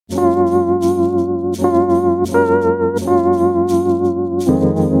Hello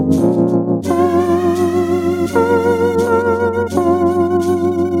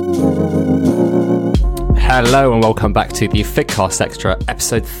and welcome back to the Figcast Extra,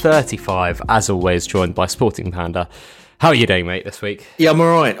 episode 35, as always joined by Sporting Panda. How are you doing, mate, this week? Yeah, I'm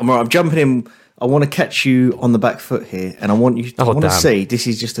alright. I'm jumping in. I want to catch you on the back foot here, and I want to see, this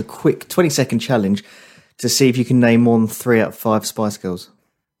is just a quick 20-second challenge to see if you can name more than 3 out of 5 Spice Girls.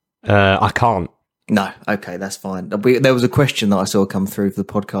 I can't. No, okay, that's fine. There was a question that I saw come through for the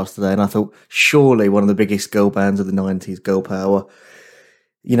podcast today, and I thought, surely one of the biggest girl bands of the 90s, Girl Power,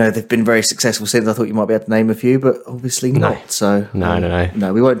 you know, they've been very successful since. I thought you might be able to name a few, but obviously not. No. So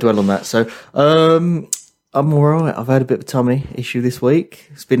No, we won't dwell on that. So, I'm all right. I've had a bit of a tummy issue this week.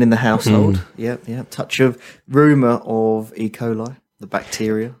 It's been in the household. Yeah. Touch of rumour of E. coli, the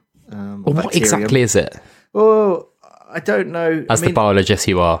bacteria. What exactly is it? Well, I don't know. The biologist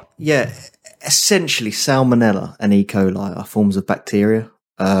you are. Yeah, essentially salmonella and E. coli are forms of bacteria,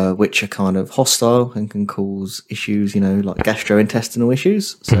 which are kind of hostile and can cause issues, you know, like gastrointestinal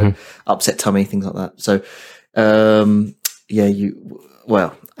issues. So upset tummy, things like that. So,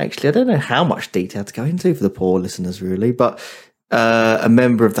 actually, I don't know how much detail to go into for the poor listeners, really, but a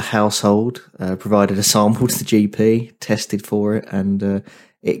member of the household provided a sample to the GP, tested for it, and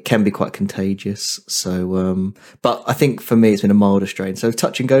it can be quite contagious. So, but I think for me, it's been a milder strain. So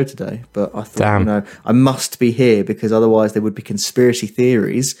touch and go today. But I thought, you know, I must be here because otherwise there would be conspiracy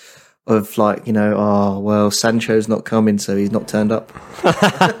theories of like, you know, oh, well, Sancho's not coming, so he's not turned up.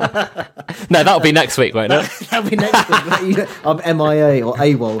 No, that'll be next week, won't it? That'll be next week. You know, I'm MIA or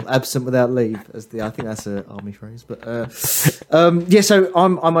AWOL, absent without leave. I think that's an army phrase. But so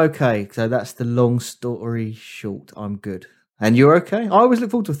I'm okay. So that's the long story short. I'm good. And you're okay? I always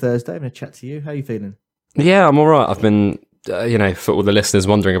look forward to Thursday. I'm going to chat to you. How are you feeling? Yeah, I'm all right. I've been, for all the listeners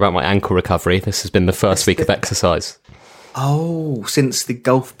wondering about my ankle recovery, this has been the first week of exercise. Oh, since the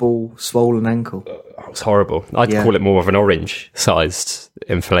golf ball swollen ankle. It was horrible. I'd call it more of an orange-sized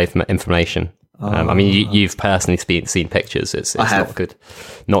inflammation. You've personally seen pictures. It's not good.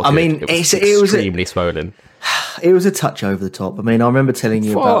 Not good. It was extremely swollen. It was a touch over the top. I mean, I remember telling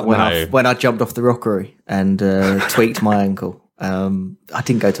you about when I jumped off the rockery and tweaked my ankle. I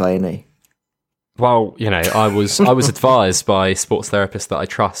didn't go to A&E. Well, you know, I was advised by sports therapists that I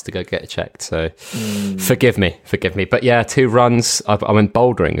trust to go get it checked. So forgive me. But yeah, 2 runs. I went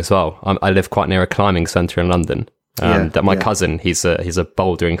bouldering as well. I live quite near a climbing centre in London. My cousin, he's a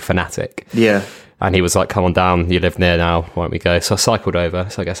bouldering fanatic. Yeah. And he was like, come on down, you live near now, why don't we go? So I cycled over,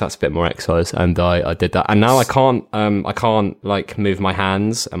 so I guess that's a bit more exercise, and I did that. And now I can't like move my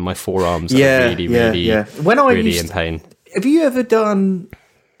hands, and my forearms are really in pain. Have you ever done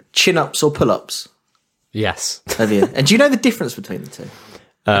chin-ups or pull-ups? Yes. Have you? And do you know the difference between the two?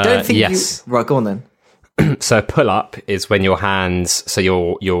 I don't think yes. Right, go on then. So a pull-up is when your hands, so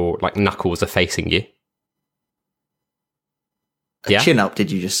your like knuckles are facing you. A chin-up,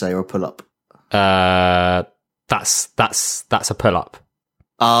 did you just say, or a pull-up? That's a pull-up.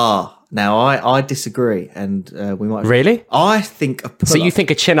 Now I disagree, and we might really. I think a pull-up. So you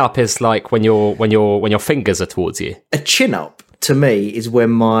think a chin-up is like when your fingers are towards you? A chin-up to me is when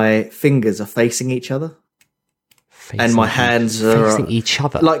my fingers are facing each other, and my hands are facing each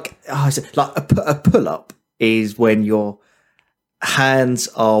other. Like a pull-up is when your hands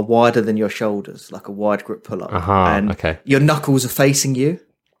are wider than your shoulders, like a wide grip pull-up, and your knuckles are facing you.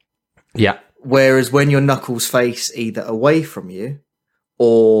 Yeah. Whereas when your knuckles face either away from you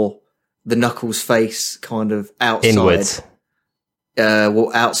or the knuckles face kind of outside, inwards.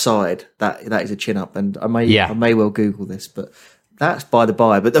 Outside, that is a chin up. And I may well Google this, but that's by the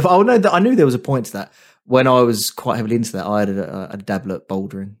by. But I knew there was a point to that. When I was quite heavily into that, I had a dabble at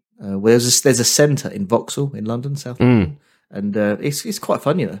bouldering. There's a centre in Vauxhall in London, South London, and it's quite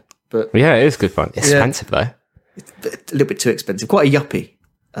fun, you know. But yeah, it is good fun. It's expensive though. It's a little bit too expensive. Quite a yuppie.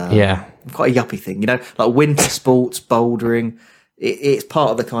 Quite a yuppie thing, you know, like winter sports, bouldering. It's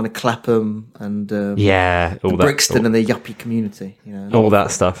part of the kind of Clapham and Brixton and the yuppie community, you know. All that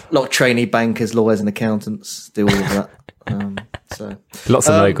stuff. A lot of trainee bankers, lawyers, and accountants do all of that. So lots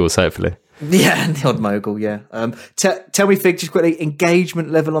of moguls, hopefully. Yeah, and the odd mogul. Yeah. Tell me, Fig, just quickly,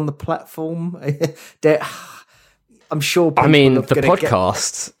 engagement level on the platform. I'm sure. I mean, the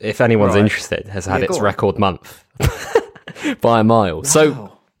podcast, if anyone's interested, has had its record month by a mile. Wow.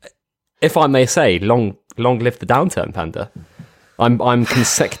 So, if I may say, long live the downturn, Panda. I'm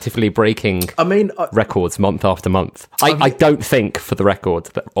consecutively breaking records month after month. I don't think, for the record,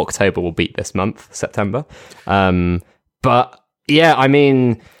 that October will beat this month, September. But yeah, I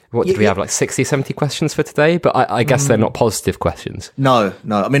mean, what did we have, like 60, 70 questions for today? But I guess they're not positive questions. No.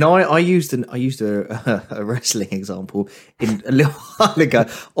 I mean, I used a wrestling example a little while ago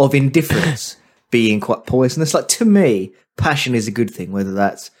of indifference being quite poisonous. Like, to me, passion is a good thing, whether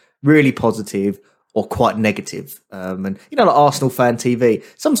that's really positive or quite negative. And, like Arsenal fan TV,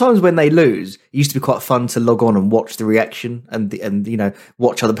 sometimes when they lose, it used to be quite fun to log on and watch the reaction and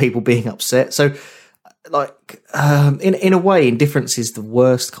watch other people being upset. So, like, in a way, indifference is the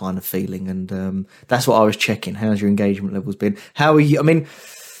worst kind of feeling. And that's what I was checking. How's your engagement levels been? How are you? I mean,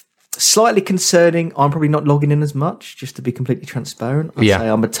 slightly concerning. I'm probably not logging in as much, just to be completely transparent. I'd say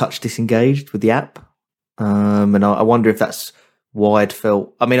I'm a touch disengaged with the app. And I wonder if that's why I'd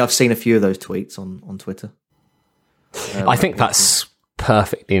felt. I mean, I've seen a few of those tweets on Twitter. I think that's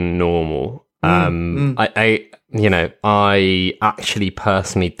perfectly normal. I actually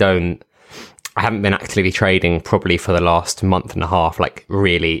personally I haven't been actively trading probably for the last month and a half, like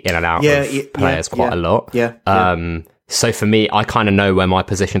really in and out of players quite a lot. So for me, I kind of know where my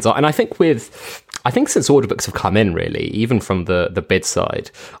positions are. And I think since order books have come in, really, even from the bid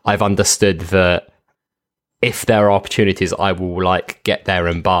side, I've understood that if there are opportunities, I will like get there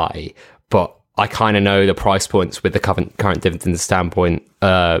and buy. But I kind of know the price points with the current dividend standpoint,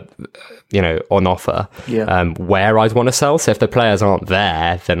 on offer, where I'd want to sell. So if the players aren't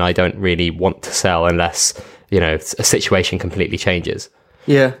there, then I don't really want to sell unless, a situation completely changes.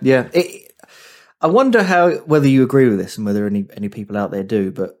 Yeah. I wonder whether you agree with this and whether any people out there do,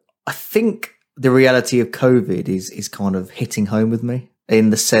 but I think the reality of COVID is kind of hitting home with me,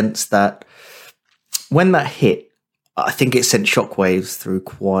 in the sense that when that hit, I think it sent shockwaves through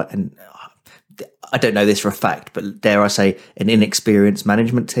I don't know this for a fact, but dare I say, an inexperienced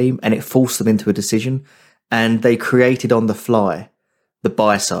management team, and it forced them into a decision, and they created on the fly the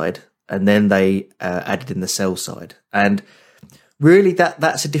buy side, and then they added in the sell side. And really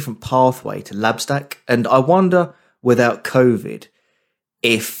that's a different pathway to Labstack. And I wonder, without COVID,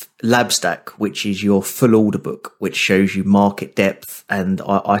 if Labstack, which is your full order book, which shows you market depth, and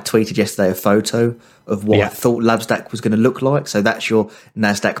I tweeted yesterday a photo of what I thought Labstack was going to look like. So that's your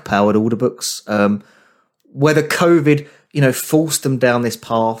NASDAQ powered order books. Whether COVID, forced them down this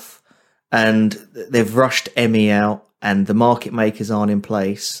path, and they've rushed Emmy out, and the market makers aren't in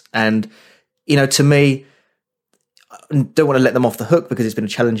place. And, to me, I don't want to let them off the hook because it's been a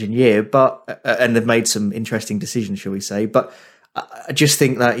challenging year, but and they've made some interesting decisions, shall we say. But I just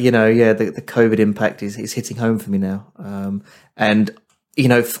think that, the COVID impact is hitting home for me now. And,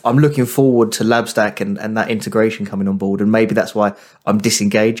 I'm looking forward to Labstack and that integration coming on board. And maybe that's why I'm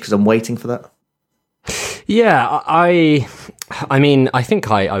disengaged, because I'm waiting for that. Yeah, I mean, I think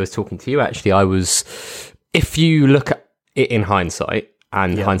I was talking to you, actually. If you look at it in hindsight,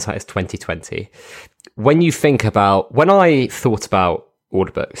 and hindsight is 2020, when I thought about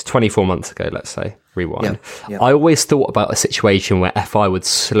order books 24 months ago, let's say, rewind, I always thought about a situation where FI would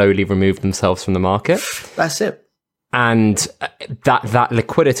slowly remove themselves from the market. That's it. And that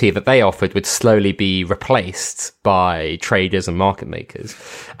liquidity that they offered would slowly be replaced by traders and market makers.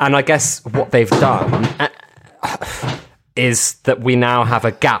 And I guess what they've done is that we now have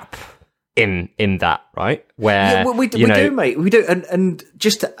a gap in that, right? Where we do, mate. We do. And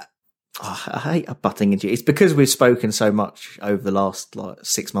just to, I hate butting into it. It's because we've spoken so much over the last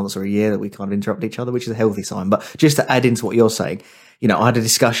 6 months or a year that we kind of interrupt each other, which is a healthy sign. But just to add into what you're saying, I had a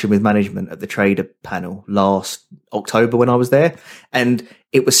discussion with management at the trader panel last October when I was there, and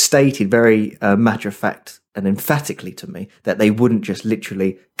it was stated very matter of fact and emphatically to me that they wouldn't just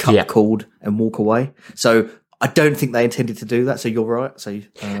literally cut the cord and walk away. So I don't think they intended to do that. So you're right. So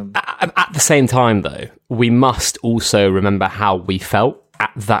at the same time, though, we must also remember how we felt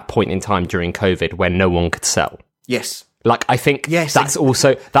at that point in time during COVID when no one could sell. Yes. Like, I think that's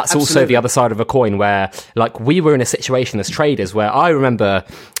also the other side of a coin, where like we were in a situation as traders where I remember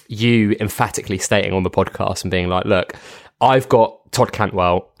you emphatically stating on the podcast and being like, look, I've got Todd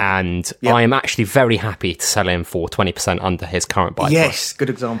Cantwell and I am actually very happy to sell him for 20% under his current buy price. Yes, good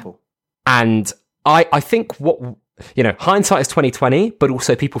example. And I think hindsight is 2020, but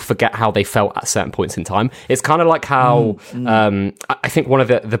also people forget how they felt at certain points in time. It's kind of like how I think one of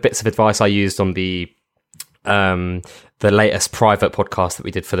the bits of advice I used on the latest private podcast that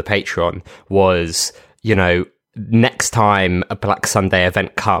we did for the Patreon was, next time a Black Sunday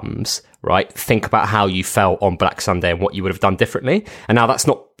event comes, right, think about how you felt on Black Sunday and what you would have done differently. And now that's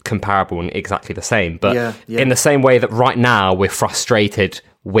not comparable and exactly the same, but in the same way that right now we're frustrated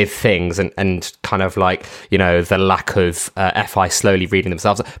with things and kind of like, the lack of FI slowly reading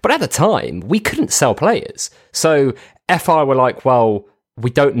themselves. But at the time, we couldn't sell players. So FI were like, well, we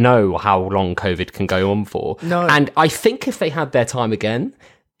don't know how long COVID can go on for. No. And I think if they had their time again,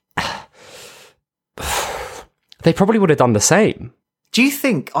 they probably would have done the same. Do you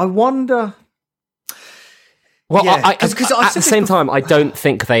think? I wonder. Well, Yeah, at the same time, I don't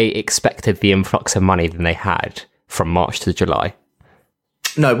think they expected the influx of money that they had from March to July.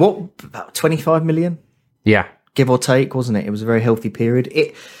 No, what, about 25 million? Yeah. Give or take, wasn't it? It was a very healthy period.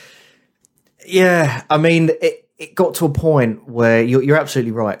 It got to a point where you're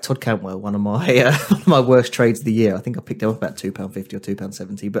absolutely right. Todd Cantwell, one of my worst trades of the year. I think I picked him up about £2.50 or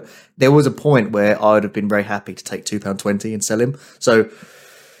 £2.70. But there was a point where I would have been very happy to take £2.20 and sell him. So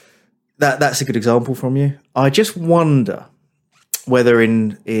that's a good example from you. I just wonder whether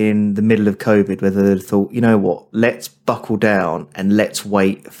in the middle of COVID, whether they thought, you know what, let's buckle down and let's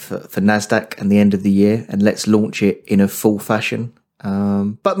wait for NASDAQ and the end of the year and let's launch it in a full fashion.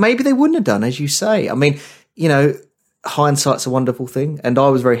 But maybe they wouldn't have done, as you say. I mean, you know, hindsight's a wonderful thing, and I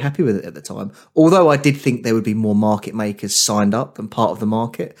was very happy with it at the time. Although I did think there would be more market makers signed up and part of the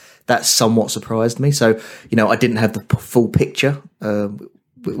market, that somewhat surprised me. So, you know, I didn't have the full picture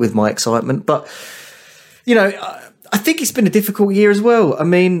with my excitement. But, you know, I think it's been a difficult year as well. I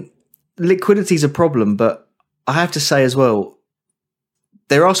mean, liquidity is a problem, but I have to say as well,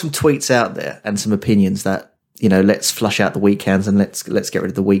 there are some tweets out there and some opinions that, you know, let's flush out the weak hands and let's get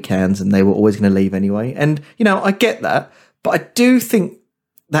rid of the weak hands, and they were always going to leave anyway. And, you know, I get that, but I do think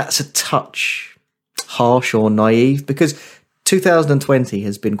that's a touch harsh or naive, because 2020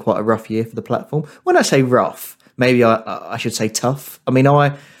 has been quite a rough year for the platform. When I say rough, maybe I should say tough. I mean,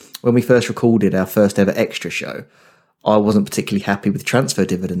 when we first recorded our first ever extra show, I wasn't particularly happy with transfer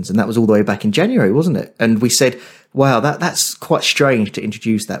dividends, and that was all the way back in January, wasn't it? And we said, wow, that's quite strange to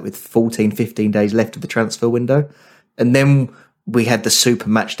introduce that with 14, 15 days left of the transfer window. And then we had the super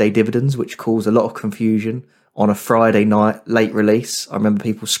match day dividends, which caused a lot of confusion on a Friday night late release. I remember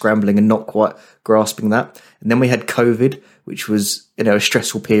people scrambling and not quite grasping that. And then we had COVID, which was, you know, a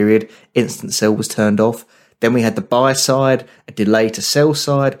stressful period. Instant sell was turned off. Then we had the buy side, a delay to sell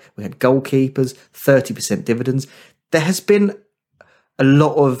side. We had goalkeepers, 30% dividends. There has been a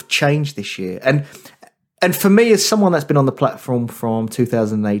lot of change this year. And for me, as someone that's been on the platform from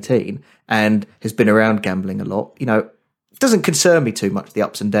 2018 and has been around gambling a lot, you know, it doesn't concern me too much, the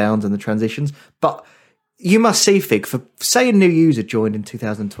ups and downs and the transitions. But you must see, Fig, for say a new user joined in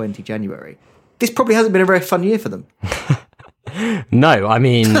 2020 January, this probably hasn't been a very fun year for them. No, I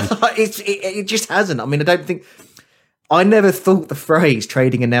mean... it just hasn't. I mean, I never thought the phrase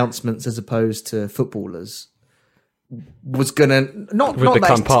trading announcements as opposed to footballers was gonna not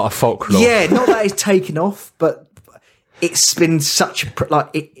become part of folklore. Yeah, not that it's taken off, but it's been such a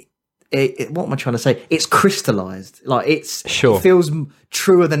what am I trying to say? It's crystallized. Like it feels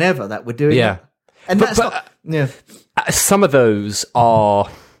truer than ever that we're doing. Yeah, it. And some of those are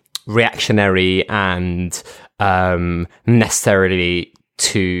reactionary and necessarily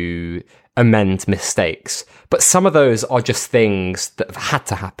to amend mistakes, but some of those are just things that have had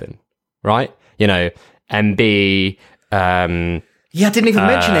to happen, right? You know. MB. I didn't even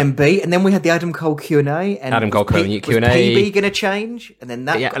mention MB, and then we had the Adam Cole Q&A. And Adam Cole Q&A. Was PB going to change? And then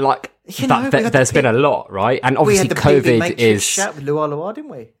that. Yeah, there's been a lot, right? And obviously, COVID is. Chat with Luar,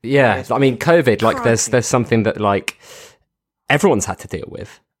 didn't we? Yeah, I mean, COVID. Like, there's something that like everyone's had to deal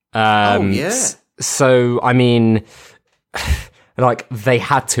with. So I mean, like they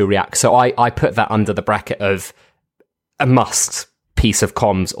had to react. So I put that under the bracket of a must piece of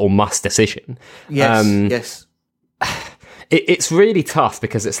comms or must decision. Yes. It's really tough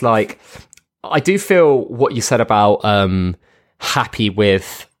because it's like I do feel what you said about happy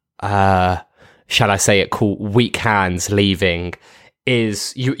with shall I say it, called weak hands leaving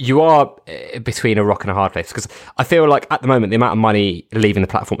is you are between a rock and a hard place, because I feel like at the moment the amount of money leaving the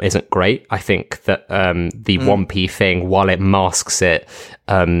platform isn't great. I think that the 1p thing, while it masks it,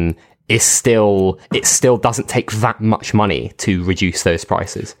 it still doesn't take that much money to reduce those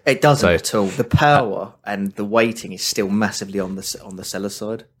prices. It doesn't at all. The power and the weighting is still massively on the seller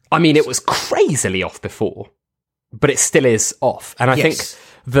side. I mean, it was crazily off before, but it still is off. And I think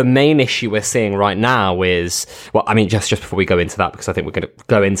the main issue we're seeing right now is, well, I mean, just before we go into that, because I think we're going to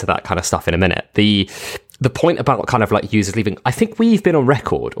go into that kind of stuff in a minute. The point about kind of like users leaving, I think we've been on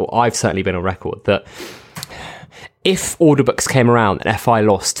record, or I've certainly been on record, that if order books came around and FI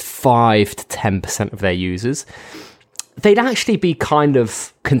lost 5 to 10% of their users, they'd actually be kind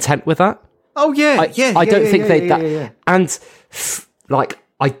of content with that. Oh yeah, I don't think they'd that. Yeah. And like,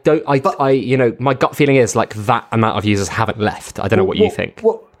 you know, my gut feeling is like that amount of users haven't left. I don't know what you think.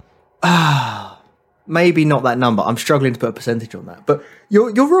 Maybe not that number. I'm struggling to put a percentage on that. But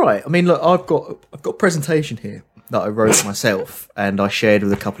you're right. I mean, look, I've got a presentation here that I wrote myself and I shared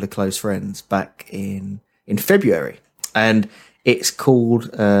with a couple of close friends back in February. And It's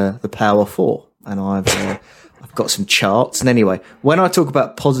called the Power 4, and I've got some charts. And anyway, when I talk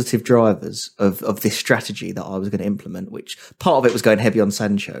about positive drivers of this strategy that I was going to implement, which part of it was going heavy on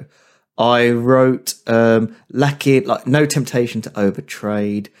Sancho, I wrote lacking, like no temptation to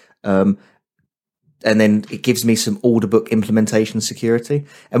overtrade, and then it gives me some order book implementation security.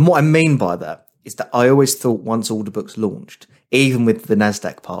 And what I mean by that is that I always thought once order books launched, even with the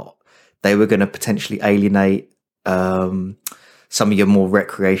NASDAQ part, they were going to potentially alienate some of your more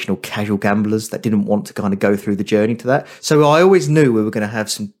recreational casual gamblers that didn't want to kind of go through the journey to that. So I always knew we were going to have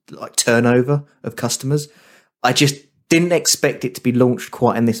some like turnover of customers. I just didn't expect it to be launched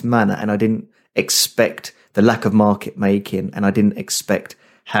quite in this manner, and I didn't expect the lack of market making, and I didn't expect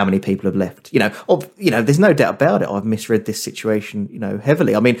how many people have left. There's no doubt about it. I've misread this situation,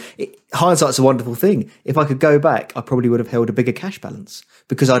 heavily. I mean, hindsight's a wonderful thing. If I could go back, I probably would have held a bigger cash balance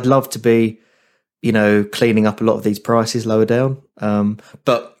because I'd love to be, cleaning up a lot of these prices lower down.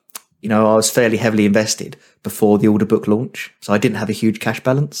 But I was fairly heavily invested before the order book launch, so I didn't have a huge cash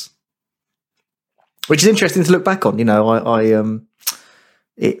balance, which is interesting to look back on.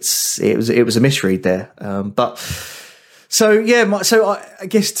 It was a misread there. I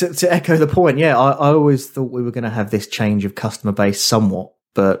guess to echo the point, I always thought we were going to have this change of customer base somewhat,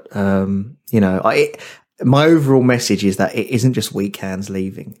 but my overall message is that it isn't just weak hands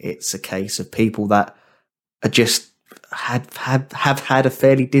leaving. It's a case of people that are just have had a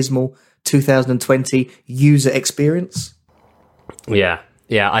fairly dismal 2020 user experience. Yeah,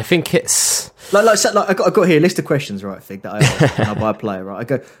 I think it's like I've got here a list of questions, right, Fig, that I ask when I buy a player, right? I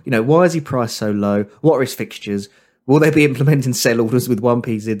go, why is he priced so low? What are his fixtures? Will they be implementing sell orders with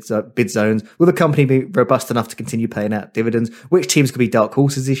 1p bid zones? Will the company be robust enough to continue paying out dividends? Which teams could be dark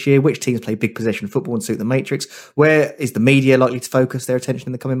horses this year? Which teams play big possession football and suit the matrix? Where is the media likely to focus their attention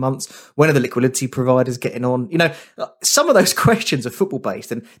in the coming months? When are the liquidity providers getting on? Some of those questions are football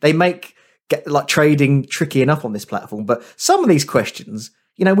based, and they get trading tricky enough on this platform. But some of these questions,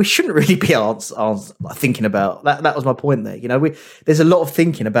 we shouldn't really be thinking about that. That was my point there. There's a lot of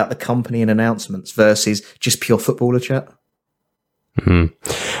thinking about the company and announcements versus just pure footballer chat.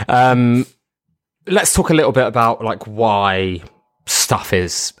 Let's talk a little bit about why stuff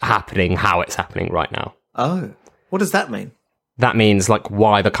is happening, how it's happening right now. Oh, what does that mean? That means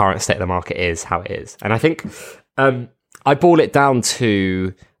why the current state of the market is how it is. And I think I boil it down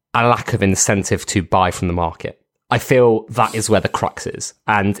to a lack of incentive to buy from the market. I feel that is where the crux is.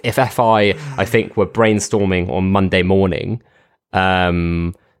 And if FI, I think, were brainstorming on Monday morning,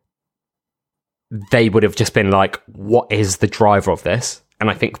 they would have just been like, what is the driver of this? And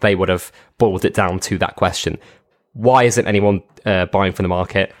I think they would have boiled it down to that question. Why isn't anyone buying from the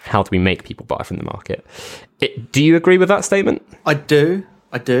market? How do we make people buy from the market? Do you agree with that statement? I do.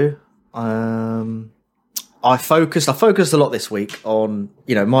 I focused a lot this week on,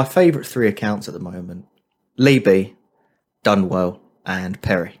 my favourite 3 accounts at the moment. Leby, Dunwell, and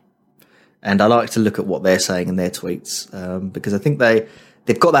Perry, and I like to look at what they're saying in their tweets because I think they've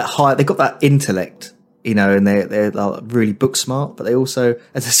got that intellect, and they're really book smart, but they also,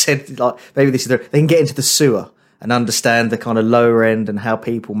 as I said, maybe this is they can get into the sewer and understand the kind of lower end and how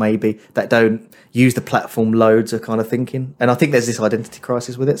people maybe that don't use the platform loads are kind of thinking, and I think there's this identity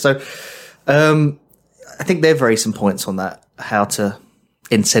crisis with it. So I think they've raised some points on that, how to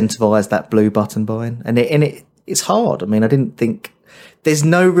incentivize that blue button buying, and it's hard. I mean, I didn't think there's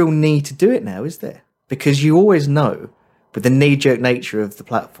no real need to do it now, is there? Because you always know with the knee-jerk nature of the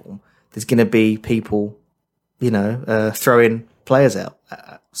platform, there's going to be people, throwing players out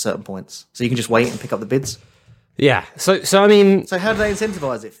at certain points, so you can just wait and pick up the bids. Yeah. So how do they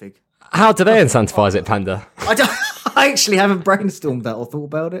incentivize it, Fig? How do they incentivize it, Panda? I actually haven't brainstormed that or thought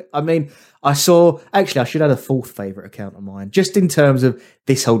about it. I mean, I should add a 4th favourite account of mine, just in terms of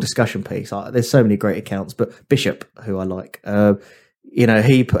this whole discussion piece. There's so many great accounts, but Bishop, who I like,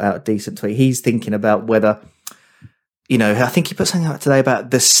 he put out a decent tweet. He's thinking about whether, I think he put something out today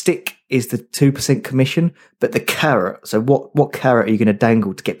about the stick is the 2% commission, but the carrot. So what carrot are you going to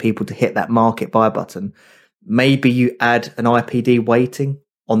dangle to get people to hit that market buy button? Maybe you add an IPD weighting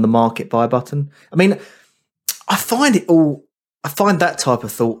on the market buy button. I mean, I find that type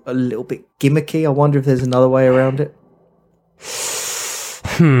of thought a little bit gimmicky. I wonder if there's another way around it.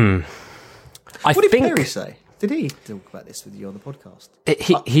 What did Perry say? Did he talk about this with you on the podcast?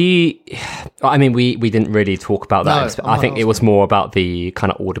 We didn't really talk about that. No, I think it was more about the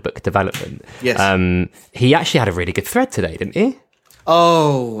kind of order book development. Yes. He actually had a really good thread today, didn't he?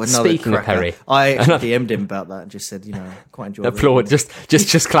 Oh, another Speaking cracker. of Perry, I DM'd him about that and just said, quite enjoyed applaud, just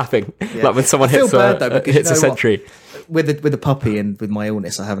clapping, like when someone hits a century. With the puppy and with my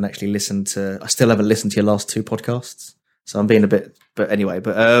illness, I still haven't listened to your last 2 podcasts. So I'm being a bit, but anyway,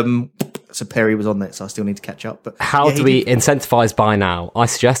 so Perry was on that, so I still need to catch up. But how do we incentivize buy now? I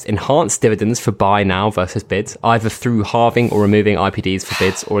suggest enhanced dividends for buy now versus bids, either through halving or removing IPDs for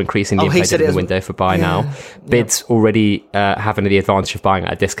bids, or increasing the in-play dividend window for buy now. Bids already having the advantage of buying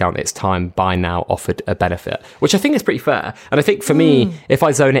at a discount. It's time buy now offered a benefit, which I think is pretty fair. And I think for me, if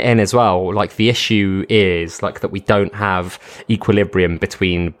I zone it in as well, like the issue is like that we don't have equilibrium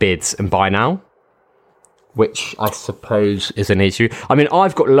between bids and buy now, which I suppose is an issue. I mean,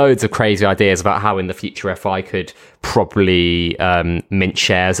 I've got loads of crazy ideas about how in the future FI could probably mint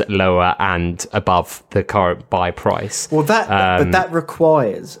shares at lower and above the current buy price. Well, but that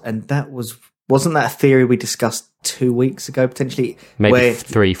requires, and wasn't that a theory we discussed 2 weeks ago, potentially? Maybe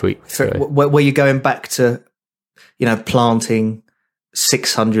 3 weeks ago. Where you're going back to, planting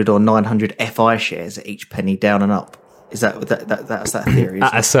 600 or 900 FI shares at each penny down and up. Is that's that theory?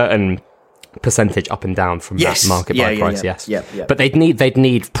 At a certain percentage up and down from that market buy price, yes. Yeah. But they'd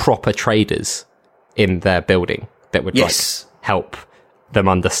need proper traders in their building that would help them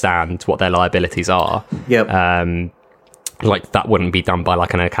understand what their liabilities are. Yep. Like that wouldn't be done by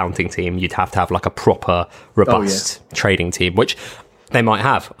like an accounting team. You'd have to have like a proper, robust trading team, which they might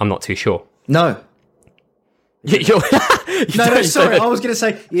have. I'm not too sure. No. No, sorry. I was going to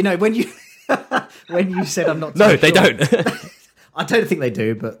say, when you when you said I'm not too sure. They don't. I don't think they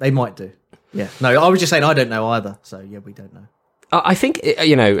do, but they might do. Yeah. No, I was just saying I don't know either. So, we don't know. I think,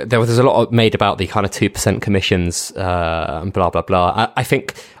 there's a lot made about the kind of 2% commissions and blah, blah, blah. I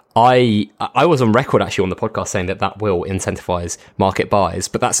think I was on record actually on the podcast saying that will incentivize market buys,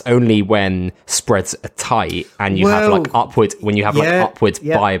 but that's only when spreads are tight and you have like upward,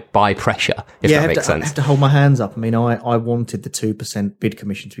 buy pressure, if that makes sense. I have to hold my hands up. I mean, I wanted the 2% bid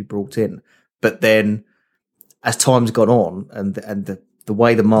commission to be brought in, but then as time's gone on and the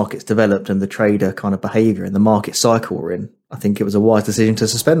way the market's developed and the trader kind of behaviour and the market cycle we're in, I think it was a wise decision to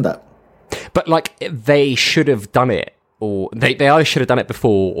suspend that. But like they should have done it, or they either should have done it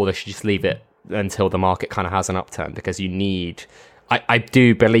before, or they should just leave it until the market kind of has an upturn, because you need. I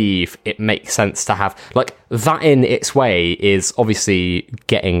do believe it makes sense to have like that in its way is obviously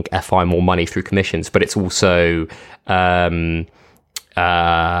getting FI more money through commissions, but it's also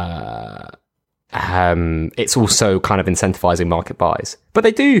it's also kind of incentivizing market buys. But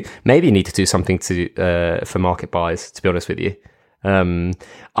they do maybe need to do something for market buys, to be honest with you. The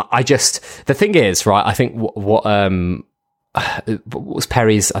thing is, right, I think what was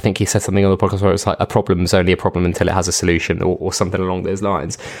Perry's, I think he said something on the podcast where it was like a problem is only a problem until it has a solution, or something along those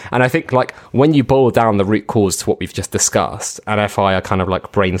lines. And I think like when you boil down the root cause to what we've just discussed, and FI are kind of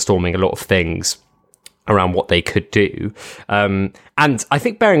like brainstorming a lot of things around what they could do. And I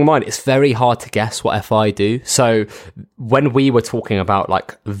think bearing in mind, it's very hard to guess what FI do. So when we were talking about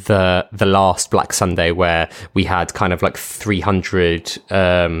like the last Black Sunday where we had kind of like 300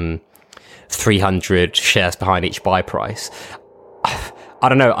 shares behind each buy price, I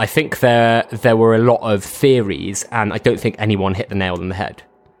don't know. I think there were a lot of theories and I don't think anyone hit the nail on the head.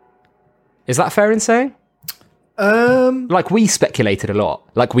 Is that fair in saying? Like we speculated a lot.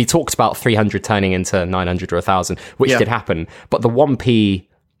 Like we talked about 300 turning into 900 or 1,000, which did happen. But the 1p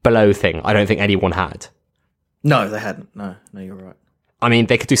below thing, I don't think anyone had. No, they hadn't. No, you're right. I mean,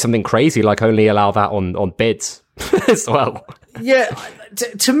 they could do something crazy, like only allow that on bids as well. Yeah,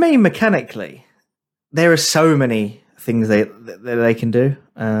 to me, mechanically, there are so many things that they can do.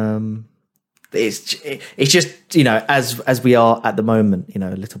 It's just, as we are at the moment, a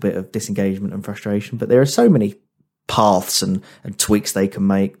little bit of disengagement and frustration, but there are so many paths and tweaks they can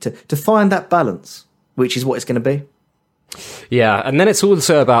make to find that balance, which is what it's going to be. Yeah, and then it's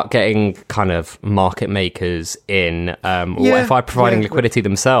also about getting kind of market makers in, or FI providing liquidity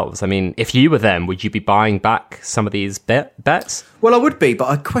themselves. I mean, if you were them, would you be buying back some of these bets? Well, I would be, but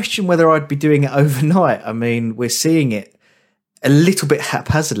I question whether I'd be doing it overnight. I mean, we're seeing it a little bit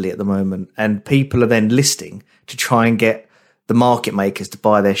haphazardly at the moment, and people are then listing to try and get the market makers to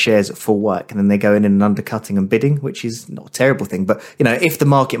buy their shares at full whack, and then they're going in and undercutting and bidding, which is not a terrible thing. But, if the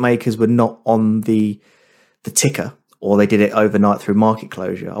market makers were not on the ticker, or they did it overnight through market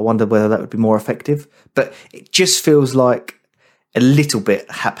closure, I wonder whether that would be more effective. But it just feels like a little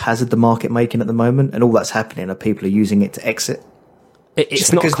bit haphazard, the market making at the moment, and all that's happening are people are using it to exit.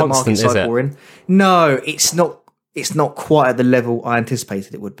 It's not constant, is it? No, it's not. It's not quite at the level I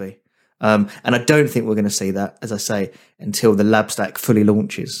anticipated it would be. And I don't think we're going to see that, as I say, until the lab stack fully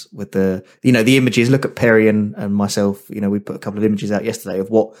launches with the images. Look at Perry and myself, we put a couple of images out yesterday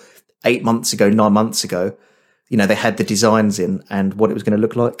of what 9 months ago, they had the designs in and what it was going to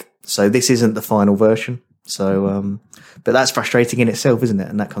look like. So this isn't the final version. So, but that's frustrating in itself, isn't it?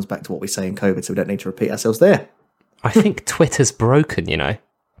 And that comes back to what we say in COVID. So we don't need to repeat ourselves there. I think Twitter's broken, you know.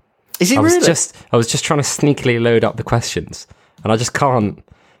 Is it I really? I was just trying to sneakily load up the questions, and I just can't.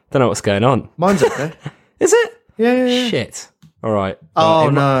 Don't know what's going on. Mine's okay. Is it? Yeah. Shit. All right. Oh,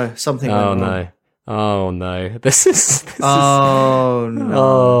 no. Something went wrong. No. Oh, no. This is... Oh, no.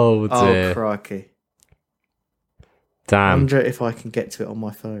 Oh, dear. Oh, crikey. I Damn. wonder if I can get to it on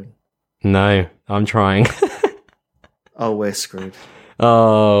my phone. No, I'm trying. Oh, we're screwed.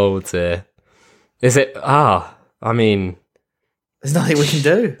 Oh, dear. Is it... I mean... There's nothing we can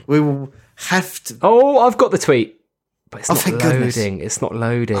do. We will have to... Oh, I've got the tweet. But it's not thank loading. goodness. It's not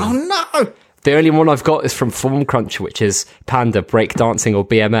loading. Oh, no! The only one I've got is from Form Crunch, which is Panda, breakdancing or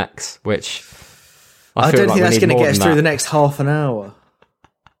BMX, which... I feel don't like think we that's need going to more get us than through the that. next half an hour.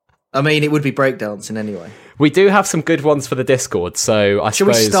 I mean, it would be breakdancing anyway. We do have some good ones for the Discord, so I Shall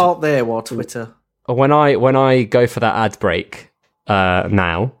suppose... we start there while Twitter... When I go for that ad break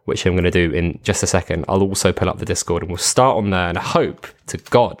now, which I'm going to do in just a second, I'll also pull up the Discord and we'll start on there and hope to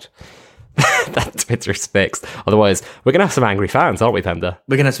God that Twitter is fixed. Otherwise, we're going to have some angry fans, aren't we, Panda?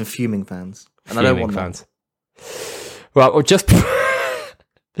 We're going to have some fuming fans. And I don't want fans. Well, just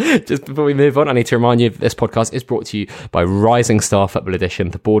before we move on, I need to remind you this podcast is brought to you by Rising Star Football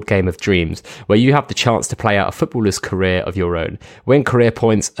Edition, the board game of dreams, where you have the chance to play out a footballer's career of your own. Win career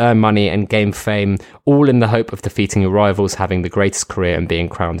points, earn money, and gain fame, all in the hope of defeating your rivals, having the greatest career, and being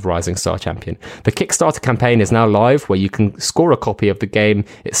crowned Rising Star champion. The Kickstarter campaign is now live, where you can score a copy of the game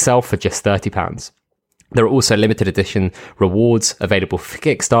itself for just £30. There are also limited edition rewards available for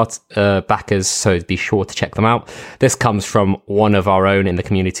Kickstarter backers, so be sure to check them out. This comes from one of our own in the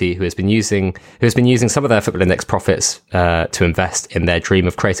community who has been using some of their Football Index profits to invest in their dream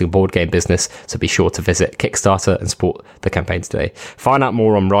of creating a board game business. So be sure to visit Kickstarter and support the campaign today. Find out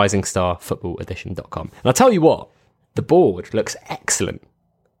more on risingstarfootballedition.com. And I'll tell you what, the board looks excellent.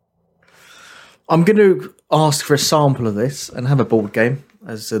 I'm going to ask for a sample of this and have a board game,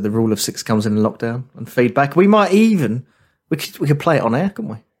 as the rule of 6 comes in lockdown, and feedback. We might even we could play it on air,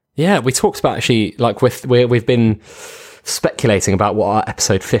 couldn't we? Yeah, we talked about actually we've been speculating about what our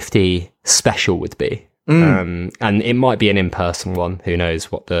episode 50 special would be. And it might be an in-person one. Who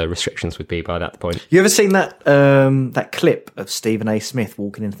knows what the restrictions would be by that point. You ever seen that clip of Stephen A. Smith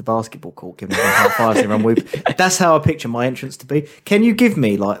walking into the basketball court, giving everyone high fives and everyone whoop? That's how I picture my entrance to be. Can you give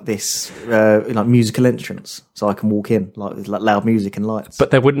me like this like musical entrance so I can walk in like with like loud music and lights?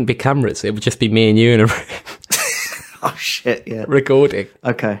 But there wouldn't be cameras. It would just be me and you in a room. Oh shit! Yeah, recording.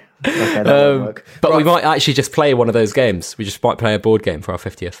 Okay, that would work. But we might actually just play one of those games. We just might play a board game for our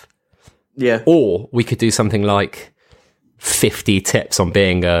 50th. Yeah. Or we could do something like 50 tips on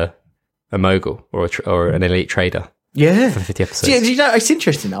being a mogul or an elite trader. Yeah. For 50 episodes. Yeah, you know, it's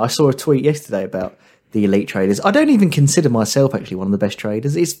interesting now. I saw a tweet yesterday about the elite traders. I don't even consider myself actually one of the best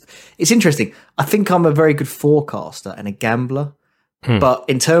traders. It's interesting. I think I'm a very good forecaster and a gambler. But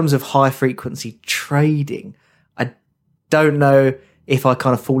in terms of high frequency trading, I don't know if I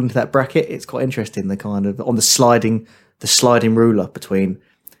kind of fall into that bracket. It's quite interesting, the kind of on the sliding ruler between,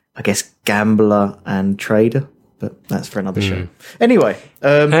 I guess, gambler and trader, but that's for another show. Anyway,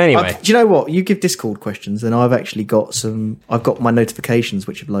 do you know what? You give Discord questions, and I've actually got I've got my notifications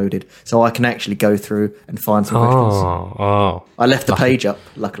which have loaded, so I can actually go through and find some questions. I left the page up,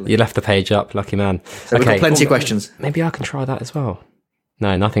 luckily. You left the page up, lucky man. So we've got plenty of questions. Maybe I can try that as well.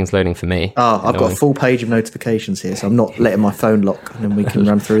 No, nothing's loading for me. I've got a full page of notifications here, so I'm not letting my phone lock, and then we can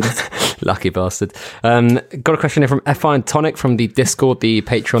run through them. Lucky bastard. Got a question here from F.I. and Tonic from the Discord, the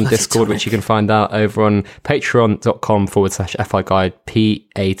Patreon Discord, which you can find out over on patreon.com/FI Guide,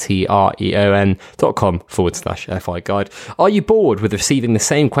 patreon.com/FI Guide. Are you bored with receiving the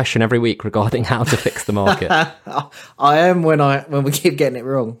same question every week regarding how to fix the market? I am when we keep getting it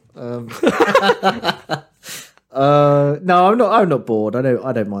wrong. No, I'm not bored. I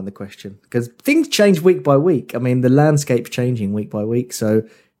don't mind the question because things change week by week. I mean, the landscape's changing week by week, so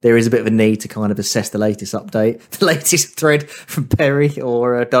there is a bit of a need to kind of assess the latest update, the latest thread from Perry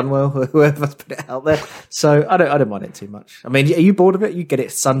or Dunwell or whoever's put it out there. So I don't mind it too much. I mean, are you bored of it? You get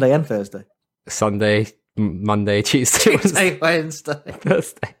it Sunday and Thursday. Sunday, Monday, Tuesday, Wednesday,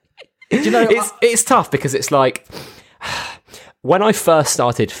 Thursday. Do you know, it's tough because it's like when I first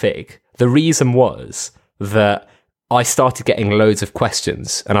started Fig, the reason was that I started getting loads of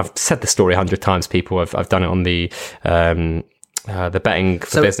questions, and I've said the story 100 times. People, I've done it on the Betting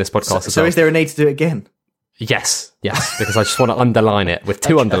for Business podcast as well. So is there a need to do it again? Yes, because I just want to underline it with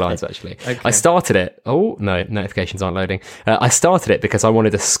two underlines, actually. Okay. I started it. Oh, no, notifications aren't loading. I started it because I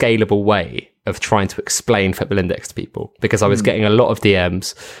wanted a scalable way of trying to explain Football Index to people, because I was getting a lot of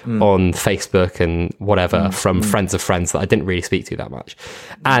DMs on Facebook and whatever from friends of friends that I didn't really speak to that much.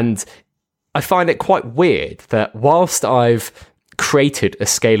 And I find it quite weird that whilst I've created a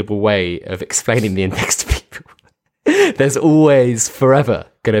scalable way of explaining the index to people, there's always forever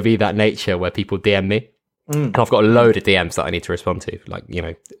going to be that nature where people DM me. And I've got a load of DMs that I need to respond to, like,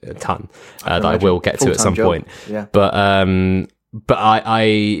 a ton that I will get to at some point. Yeah. But I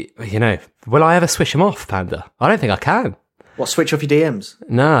will I ever switch them off, Panda? I don't think I can. What, switch off your DMs?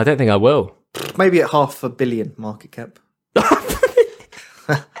 No, I don't think I will. Maybe at $500 million market cap.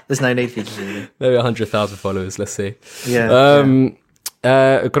 There's no need for you to do that. Maybe 100,000 followers. Let's see. Yeah.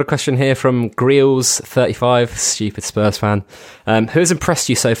 I've got a question here from Greels35, stupid Spurs fan. Who has impressed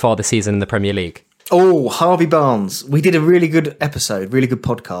you so far this season in the Premier League? Oh, Harvey Barnes. We did a really good episode, really good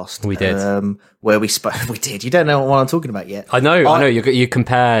podcast. We did. Where we spoke. We did. You don't know what I'm talking about yet. I know. You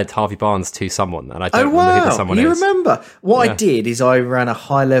compared Harvey Barnes to someone, and I don't remember who the someone is. You remember. What I did is I ran a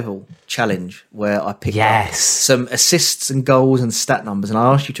high-level challenge where I picked up some assists and goals and stat numbers, and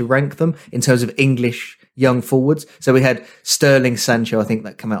I asked you to rank them in terms of English young forwards. So we had Sterling, Sancho, I think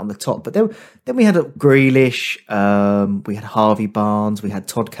that came out on the top. But then we had Grealish, we had Harvey Barnes, we had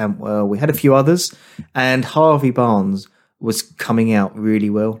Todd Cantwell, we had a few others. And Harvey Barnes was coming out really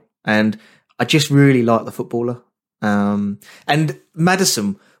well. And I just really like the footballer. And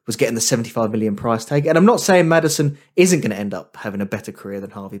Maddison was getting the 75 million price tag. And I'm not saying Maddison isn't going to end up having a better career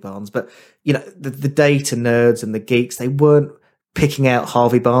than Harvey Barnes. But, the data nerds and the geeks, they weren't picking out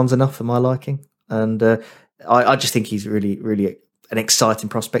Harvey Barnes enough for my liking. And I just think he's really, really an exciting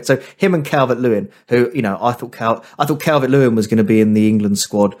prospect. So him and Calvert-Lewin, who, I thought Calvert-Lewin was going to be in the England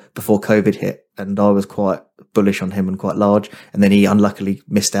squad before COVID hit, and I was quite bullish on him and quite large. And then he unluckily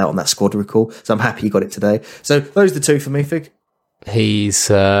missed out on that squad recall. So I'm happy he got it today. So those are the two for me, Fig. He's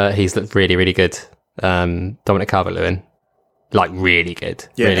looked really, really good. Dominic Calvert-Lewin, like really good.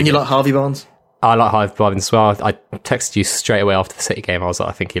 Yeah, really and you good. like Harvey Barnes? I like Harvey Barnes as well. I texted you straight away after the City game. I was like,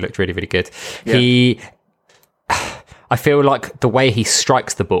 I think he looked really, really good. Yeah. I feel like the way he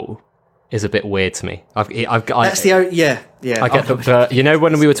strikes the ball is a bit weird to me. I get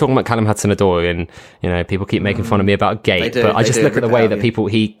when we were talking about Callum Hudson-Odoi, and people keep making fun of me about gait, but I just look at the way that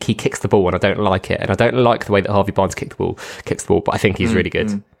he kicks the ball, and I don't like it, and I don't like the way that Harvey Barnes kicks the ball. But I think he's really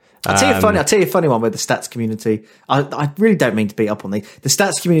good. I'll tell you a funny one with the stats community. I really don't mean to beat up on the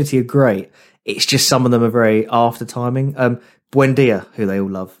stats community are great. It's just some of them are very after timing. Buendia, who they all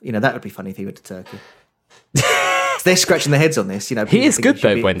love, that would be funny if he went to Turkey. They're scratching their heads on this. He is good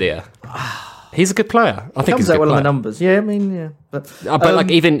though, Buendia. He's a good player. I think he's a good player. On the numbers. Yeah, I mean, yeah. But like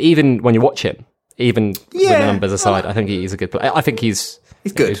even when you watch him, even with the numbers aside, I think he's a good player. I think he's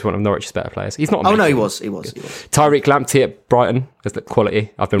good. He's one of Norwich's better players. He's not amazing. Oh no, he was. Tyreek Lamptey at Brighton is the quality.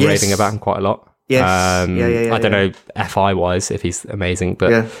 I've been raving about him quite a lot. Yes. I don't know FI wise if he's amazing,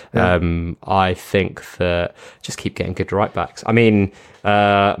 but I think that just keep getting good right backs. I mean,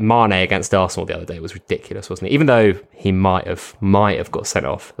 Mane against Arsenal the other day was ridiculous, wasn't it? Even though he might have got sent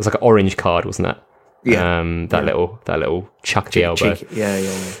off. It was like an orange card, wasn't it? Yeah. That little chuck the elbow. Yeah.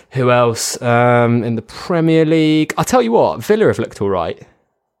 Who else in the Premier League? I'll tell you what, Villa have looked all right.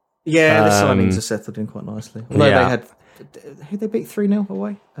 Yeah, the signings are settled in quite nicely. Although they had. Who they beat 3-0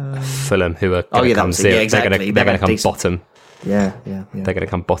 away? Fulham, who are going to come zero. Exactly. They're going to come decent. bottom. Yeah. They're going to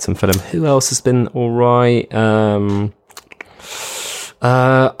come bottom. Fulham. Who else has been all right?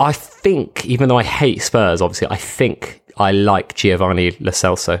 I think, even though I hate Spurs, obviously, I think I like Giovanni Lo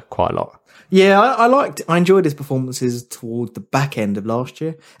Celso quite a lot. Yeah, I enjoyed his performances toward the back end of last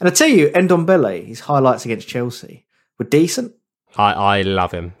year. And I tell you, Ndombele, his highlights against Chelsea were decent. I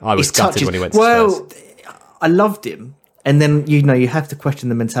love him. I was gutted when he went to Spurs. I loved him. And then, you have to question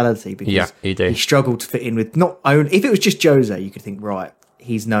the mentality because he struggled to fit in with not only... If it was just Jose, you could think, right,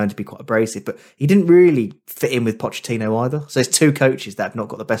 he's known to be quite abrasive, but he didn't really fit in with Pochettino either. So there's two coaches that have not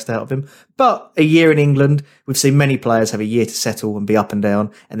got the best out of him. But a year in England, we've seen many players have a year to settle and be up and down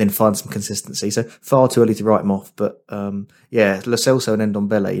and then find some consistency. So far too early to write him off. But Lo Celso and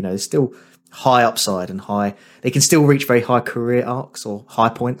Ndombele, there's still high upside and high... They can still reach very high career arcs or high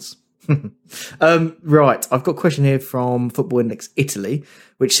points. Right, I've got a question here from Football Index Italy,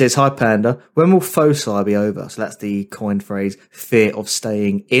 which says, "Hi Panda, when will Foci be over?" So that's the coined phrase, fear of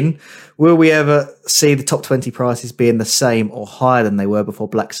staying in. Will we ever see the top 20 prices being the same or higher than they were before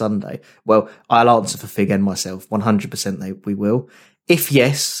Black Sunday? Well, I'll answer for Fig and myself, 100% we will. If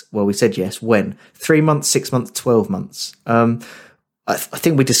yes, well, we said yes, when? 3 months, 6 months, 12 months? I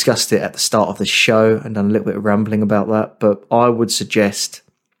think we discussed it at the start of the show and done a little bit of rambling about that, but I would suggest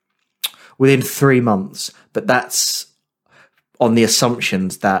within 3 months, but that's on the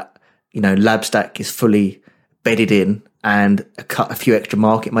assumptions that, Labstack is fully bedded in and a few extra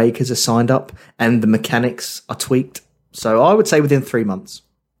market makers are signed up and the mechanics are tweaked. So I would say within 3 months.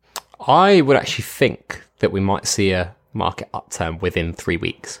 I would actually think that we might see a market upturn within 3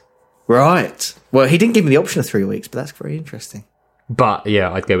 weeks. Right. Well, he didn't give me the option of 3 weeks, but that's very interesting. But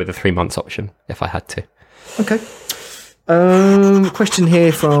yeah, I'd go with the 3 months option if I had to. Okay. Question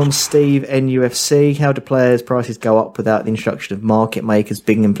here from Steve NUFC. How do players' prices go up without the introduction of market makers,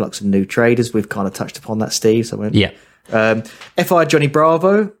 big influx of new traders? We've kind of touched upon that, Steve. So yeah. FI Johnny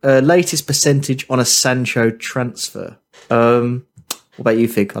Bravo, latest percentage on a Sancho transfer. What about you,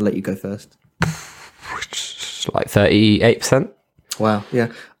 Fig? I'll let you go first. Like 38%. Wow,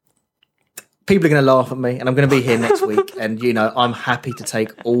 yeah. People are going to laugh at me, and I'm going to be here next week. And, I'm happy to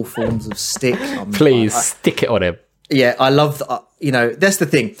take all forms of stick. Please, stick it on him. Yeah, I love that. That's the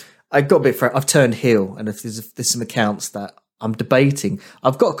thing. I've got a bit I've turned heel, and if there's some accounts that I'm debating.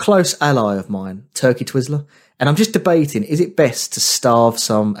 I've got a close ally of mine, Turkey Twizzler, and I'm just debating, is it best to starve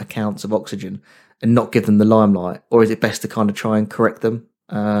some accounts of oxygen and not give them the limelight, or is it best to kind of try and correct them?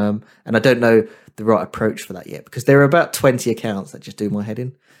 And I don't know the right approach for that yet, because there are about 20 accounts that just do my head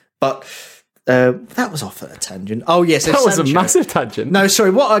in. But that was off at a tangent. Oh, yes. That was a massive tangent. No,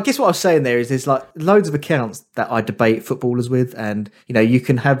 sorry. I guess what I was saying there is there's like loads of accounts that I debate footballers with, and, you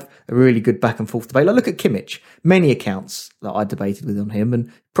can have a really good back and forth debate. Like, look at Kimmich. Many accounts that I debated with on him,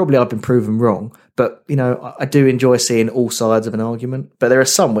 and probably I've been proven wrong. But, I do enjoy seeing all sides of an argument. But there are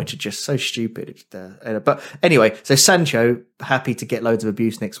some which are just so stupid. But anyway, so Sancho, happy to get loads of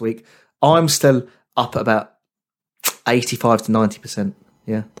abuse next week. I'm still up at about 85 to 90%.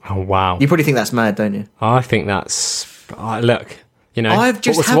 Yeah. Oh, wow. You probably think that's mad, don't you? I think that's... look,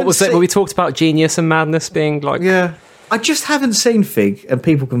 what was it when we talked about genius and madness being like... Yeah. I just haven't seen Fig, and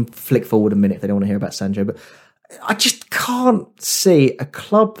people can flick forward a minute if they don't want to hear about Sancho, but I just can't see a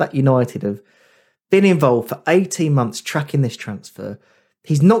club that United have been involved for 18 months tracking this transfer.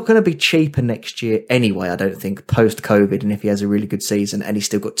 He's not going to be cheaper next year anyway, I don't think, post-COVID, and if he has a really good season and he's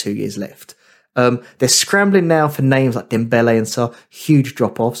still got 2 years left. They're scrambling now for names like Dembele and Sarr, huge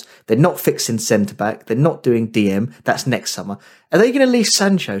drop-offs. They're not fixing centre-back. They're not doing DM. That's next summer. Are they going to lease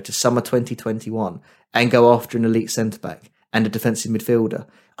Sancho to summer 2021 and go after an elite centre-back and a defensive midfielder?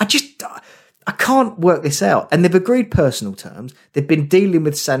 I can't work this out. And they've agreed personal terms. They've been dealing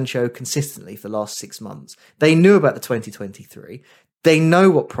with Sancho consistently for the last 6 months. They knew about the 2023. They know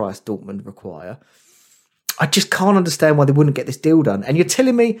what price Dortmund require. I just can't understand why they wouldn't get this deal done. And you're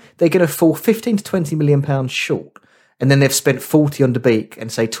telling me they're going to fall 15 to 20 million pounds short, and then they've spent 40 on De Beek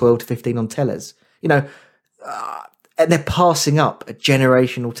and say 12 to 15 on Tellers, and they're passing up a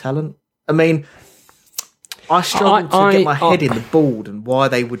generational talent. I mean, I struggle to get my head in the ball and why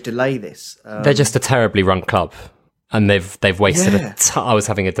they would delay this. They're just a terribly run club. And they've wasted I was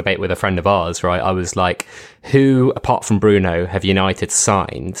having a debate with a friend of ours, right? I was like, who, apart from Bruno, have United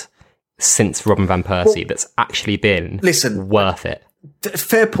signed since Robin van Persie that's actually been worth it?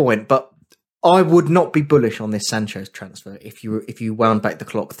 Fair point, but I would not be bullish on this Sancho's transfer if you wound back the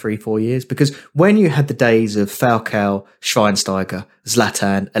clock 3-4 years, because when you had the days of Falcao, Schweinsteiger,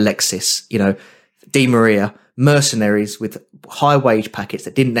 Zlatan, Alexis, Di Maria, mercenaries with high wage packets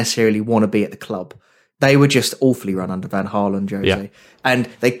that didn't necessarily want to be at the club, they were just awfully run under Van Gaal and Jose. Yeah. And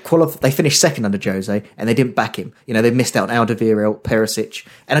they finished second under Jose, and they didn't back him. They missed out on Alderweireld, Perisic.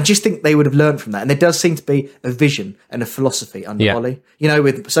 And I just think they would have learned from that. And there does seem to be a vision and a philosophy under Ollie.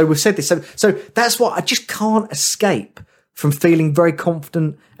 So we've said this. So that's what I just can't escape from feeling very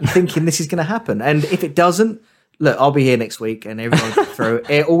confident and thinking this is going to happen. And if it doesn't, look, I'll be here next week, and everyone can throw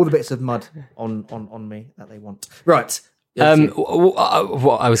all the bits of mud on me that they want. Right. What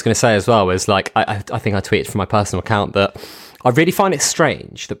I was going to say as well was, like, I think I tweeted from my personal account that I really find it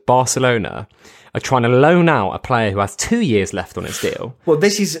strange that Barcelona are trying to loan out a player who has 2 years left on his deal. Well,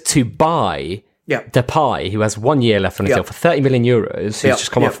 this is to buy Depay, who has 1 year left on his deal for 30 million euros, who's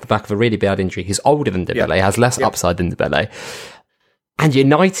just come off the back of a really bad injury. He's older than Dembele, has less upside than Dembele. And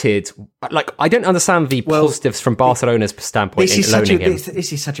United, like, I don't understand the positives from Barcelona's standpoint in loaning him.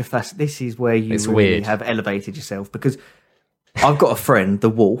 This is such a this is where you really have elevated yourself, because I've got a friend, the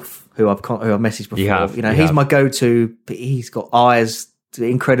Wolf, who I've messaged before. He's my go-to. He's got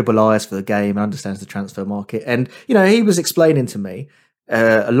incredible eyes for the game, and understands the transfer market. And he was explaining to me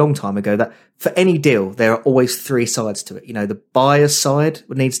a long time ago that for any deal, there are always three sides to it. The buyer's side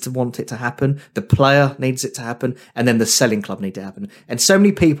needs to want it to happen, the player needs it to happen, and then the selling club need to happen. And so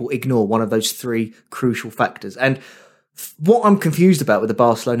many people ignore one of those three crucial factors. And what I'm confused about with the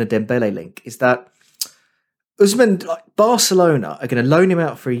Barcelona Dembele link is that Barcelona are going to loan him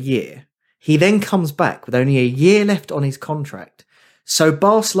out for a year. He then comes back with only a year left on his contract. So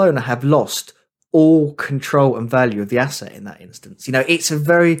Barcelona have lost all control and value of the asset in that instance. You know, it's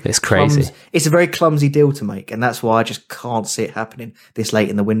crazy. It's a very clumsy deal to make, and that's why I just can't see it happening this late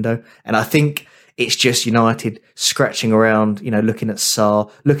in the window. And I think it's just United scratching around, you know, looking at Sarr,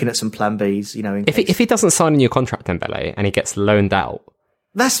 looking at some plan Bs, you know. If he doesn't sign a new contract, Dembele, and he gets loaned out,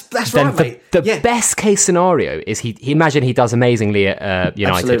 that's right, mate. The best case scenario is he imagine he does amazingly at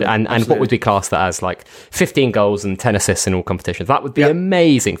United, and what would we class that as, like 15 goals and 10 assists in all competitions? That would be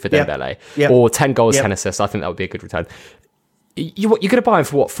amazing for Dembele. Or 10 goals, 10 assists. I think that would be a good return. You're going to buy him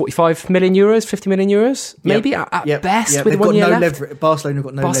for what, 45 million euros, 50 million euros, maybe at best with 1 year left. Barcelona have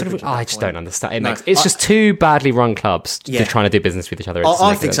got no leverage. I just don't understand. It's just two badly run clubs trying to do business with each other.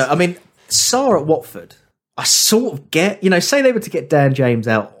 I think so. I mean, Sarr at Watford, I sort of get, you know, say they were to get Dan James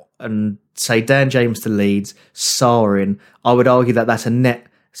out and say Dan James to Leeds, Sarr in, I would argue that that's a net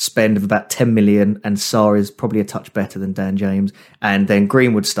spend of about 10 million, and Sarr is probably a touch better than Dan James, and then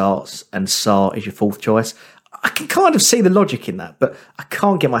Greenwood starts and Sarr is your fourth choice. I can kind of see the logic in that, but I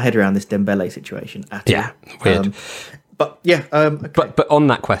can't get my head around this Dembele situation at all. Yeah, weird. Okay. But on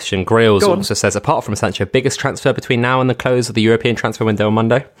that question, Grails also says, apart from Sancho, biggest transfer between now and the close of the European transfer window on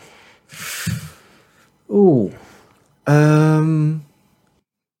Monday? Ooh. Probably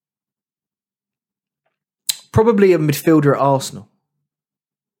a midfielder at Arsenal.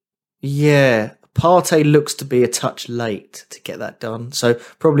 Yeah. Partey looks to be a touch late to get that done. So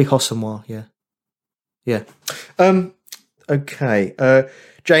probably Hossamoir, Yeah. Okay.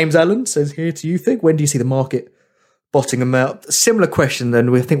 James Allen says here, do you think, when do you see the market bottoming out? Similar question,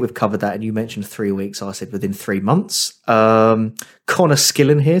 and I think we've covered that, and you mentioned 3 weeks. I said within 3 months. Connor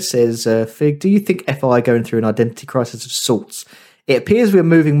Skillen here says, Fig, do you think FI going through an identity crisis of sorts? It appears we are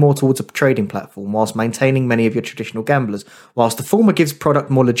moving more towards a trading platform whilst maintaining many of your traditional gamblers. Whilst the former gives product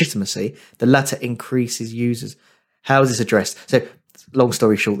more legitimacy, the latter increases users. How is this addressed? So, long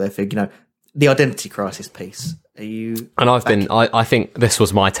story short there, Fig, you know, the identity crisis piece. Are you? And I think this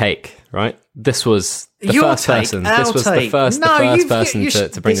was my take, right? This was the first person. This was the first person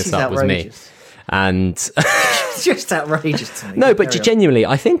to bring this up was me. And it's just outrageous to me. No, but genuinely,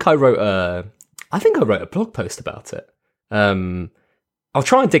 I think I wrote a blog post about it. I'll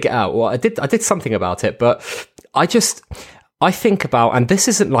try and dig it out. Well, I did something about it, but I think about, and this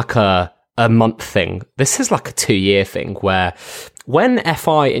isn't like a month thing. This is like a 2-year thing, where when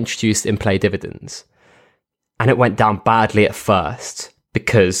FI introduced in-play dividends, and it went down badly at first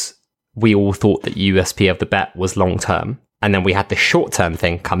because we all thought that USP of the bet was long-term, and then we had the short-term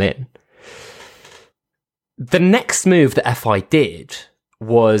thing come in. The next move that FI did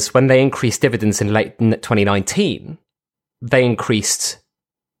was when they increased dividends in late 2019, they increased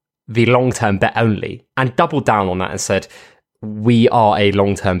the long-term bet only and doubled down on that and said, we are a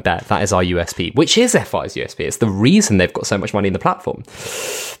long-term bet. That is our USP, which is FI's USP. It's the reason they've got so much money in the platform.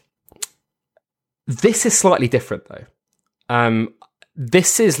 This is slightly different, though.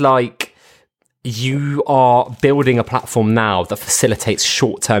 This is like you are building a platform now that facilitates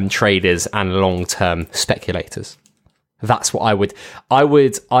short-term traders and long-term speculators. That's what I would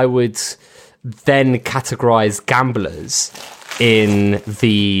then categorize gamblers in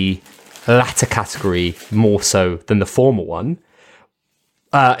the latter category more so than the former one.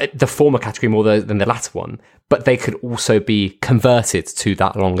 The former category more than the latter one, but they could also be converted to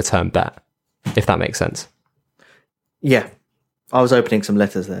that longer term bet, if that makes sense. Yeah. I was opening some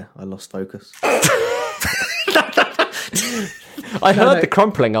letters there. I lost focus. I heard the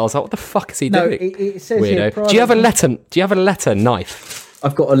crumpling. I was like, what the fuck is he doing? It says weirdo. Here, Do you have a letter knife?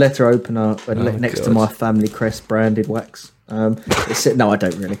 I've got a letter opener next to my family crest branded wax. No, I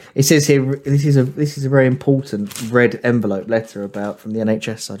don't really. It says here this is a very important red envelope letter from the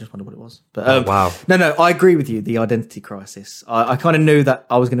NHS. So I just wonder what it was. But wow. No, I agree with you. The identity crisis. I kind of knew that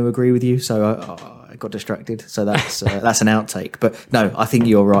I was going to agree with you, so I got distracted. So that's an outtake. But no, I think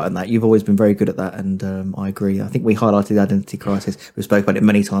you're right on that. You've always been very good at that, and I agree. I think we highlighted the identity crisis. We spoke about it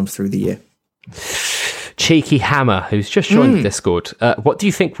many times through the year. Cheeky Hammer, who's just joined the Discord. What do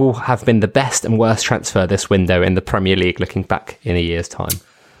you think will have been the best and worst transfer this window in the Premier League looking back in a year's time?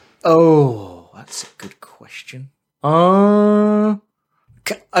 Oh, that's a good question. I'd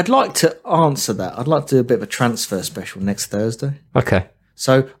like to answer that. I'd like to do a bit of a transfer special next Thursday. Okay.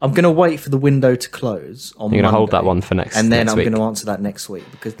 So I'm going to wait for the window to close on Monday. You're going to hold that one for next week. And then I'm going to answer that next week.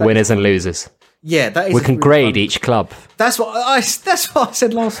 Because winners and losers. Yeah, that is. We can grade each club. That's what I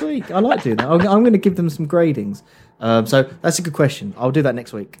said last week. I like doing that. I'm going to give them some gradings. So that's a good question. I'll do that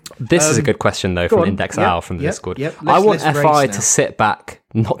next week. This is a good question though from Index Al from the Discord. Yep. I want FI to sit back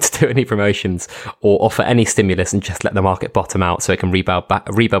not to do any promotions or offer any stimulus and just let the market bottom out so it can rebound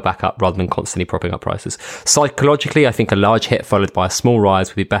back up rather than constantly propping up prices. Psychologically, I think a large hit followed by a small rise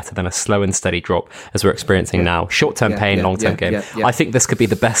would be better than a slow and steady drop as we're experiencing now. Short-term pain, long-term gain. I think this could be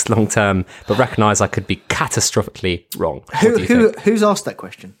the best long-term, but recognise I could be catastrophically wrong. Who's asked that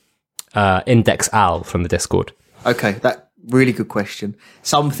question? Index Al from the Discord. Okay, that really good question.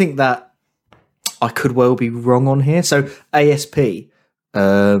 Something that I could well be wrong on here. So ASP,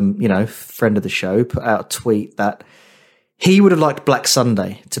 friend of the show, put out a tweet that he would have liked Black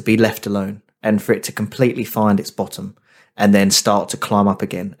Sunday to be left alone and for it to completely find its bottom and then start to climb up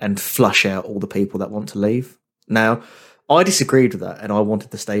again and flush out all the people that want to leave. Now, I disagreed with that and I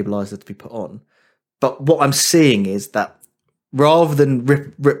wanted the stabiliser to be put on. But what I'm seeing is that rather than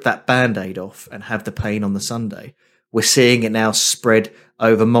rip that Band-Aid off and have the pain on the Sunday, we're seeing it now spread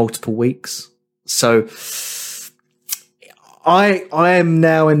over multiple weeks. So I am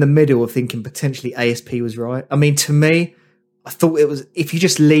now in the middle of thinking potentially ASP was right. I mean, to me, I thought it was, if you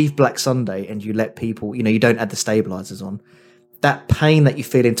just leave Black Sunday and you let people, you don't add the stabilisers on, that pain that you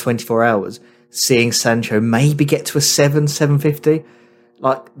feel in 24 hours, seeing Sancho maybe get to a 750,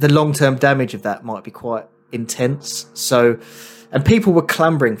 like the long-term damage of that might be quite intense. So, and people were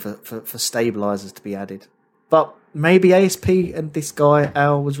clambering for stabilisers to be added. But maybe ASP and this guy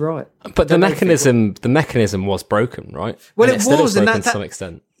Al was right. But the mechanism was broken, right? Well, and it was, broken and to some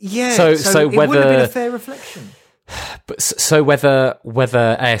extent. Yeah. So it whether would have been a fair reflection. But so whether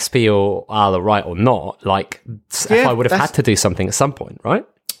ASP or Al are right or not, like FI would have had to do something at some point, right?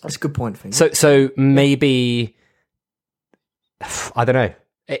 That's a good point for you. So maybe I don't know.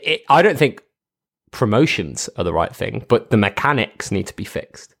 I don't think promotions are the right thing, but the mechanics need to be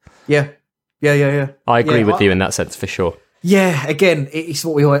fixed. Yeah. I agree with you in that sense for sure. Yeah, again, it's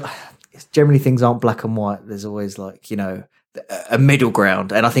what we always... Generally, things aren't black and white. There's always a middle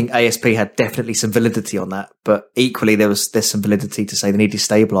ground, and I think ASP had definitely some validity on that. But equally, there's some validity to say they needed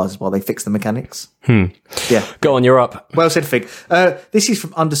stabilisers while they fix the mechanics. Yeah, go on, you're up. Well said, Fig. This is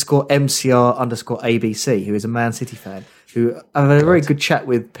from _MCR_ABC, who is a Man City fan, who I've had a very good chat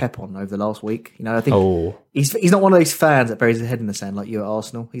with Pep on over the last week. I think he's not one of those fans that buries his head in the sand like you at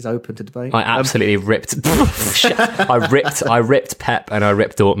Arsenal. He's open to debate. I absolutely ripped. I ripped Pep and I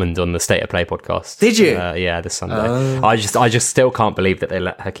ripped Dortmund on the State of Play podcast. Did you? Yeah, this Sunday. I just still can't believe that they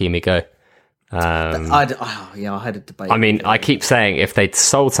let Hakimi go. I had a debate. I mean, I keep saying if they'd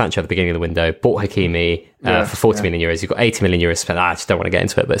sold Sancho at the beginning of the window, bought Hakimi for 40 million euros, you've got 80 million euros spent. I just don't want to get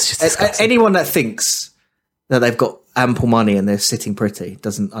into it, but it's just disgusting. Anyone that thinks that they've got ample money and they're sitting pretty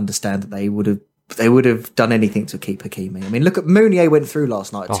doesn't understand that they would have done anything to keep Hakimi. I mean, look at Mounier went through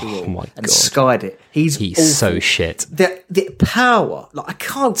last night at 2-0 and skied it. He's so shit. The power, I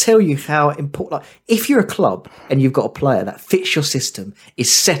can't tell you how important. If you're a club and you've got a player that fits your system, is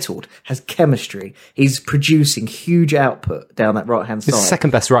settled, has chemistry, he's producing huge output down that right hand side. He's the second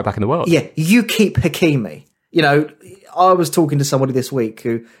best right back in the world. Yeah, you keep Hakimi. I was talking to somebody this week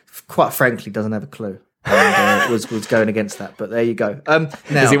who, quite frankly, doesn't have a clue. And was going against that, but there you go.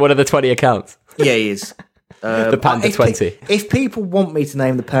 Now, is he one of the 20 accounts? Yeah, he is. The Panda 20. If people want me to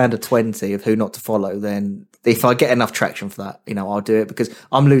name the Panda 20 of who not to follow, then if I get enough traction for that, I'll do it because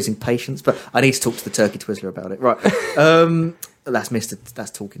I'm losing patience. But I need to talk to the Turkey Twizzler about it. Right.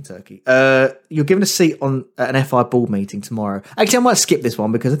 That's Talking Turkey. You're given a seat on an FI board meeting tomorrow. Actually, I might skip this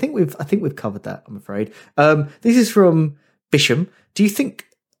one because I think we've covered that. I'm afraid. This is from Bisham. Do you think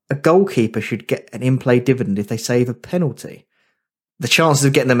a goalkeeper should get an in-play dividend if they save a penalty? The chances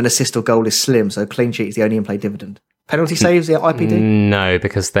of getting them an assist or goal is slim, so clean sheet is the only in-play dividend. Penalty saves, the IPD? No,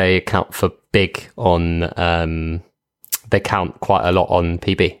 because they count for big on... they count quite a lot on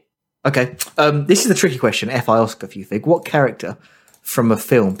PB. Okay. This is the tricky question. FI Oscar for you, Fig. What character from a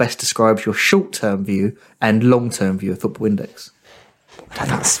film best describes your short-term view and long-term view of Football Index?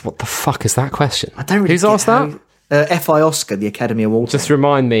 What the fuck is that question? I don't really Who's asked that? FI Oscar, the Academy Award. Just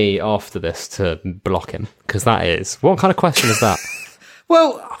remind me after this to block him, because that is... What kind of question is that?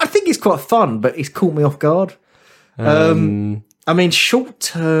 Well, I think it's quite fun, but it's caught me off guard. I mean,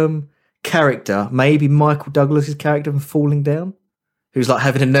 short-term character, maybe Michael Douglas's character from Falling Down, who's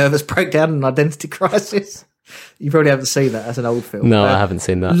having a nervous breakdown and an identity crisis. You probably haven't seen that. That's an old film. No, I haven't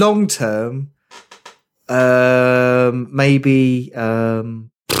seen that. Long-term, maybe...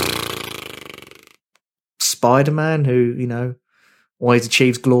 Spider-Man, who always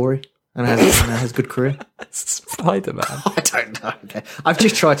achieves glory and has a good career. Spider-Man. I don't know. Okay. I've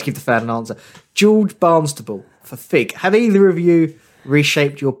just tried to give the fan an answer. George Barnstable for Fig. Have either of you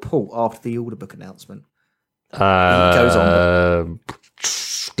reshaped your pool after the order book announcement? It goes on.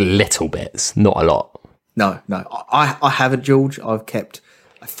 Little bits, not a lot. No. I haven't, George. I've kept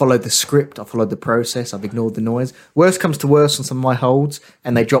I followed the script. I followed the process. I've ignored the noise. Worst comes to worst on some of my holds,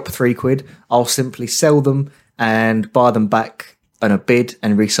 and they drop £3. I'll simply sell them and buy them back on a bid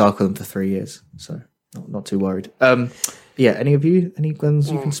and recycle them for 3 years. So not too worried. Yeah, any ones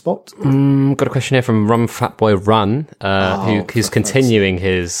you can spot? Got a question here from Run Fat Boy Run, who's continuing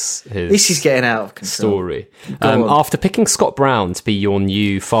his This is getting out of control. Story. After picking Scott Brown to be your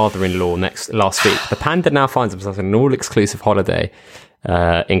new father-in-law last week, the Panda now finds himself in an all-exclusive holiday,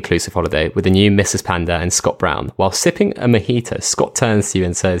 inclusive holiday, with the new Mrs. Panda and Scott Brown. While sipping a mojito, Scott turns to you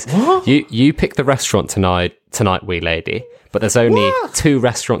and says, "What? You pick the restaurant tonight, wee lady. But there's only 2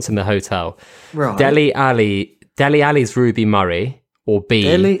 restaurants in the hotel. Right. Deli Ali's Ruby Murray, or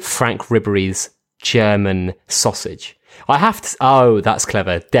B, Frank Ribery's German sausage." I have to. Oh, that's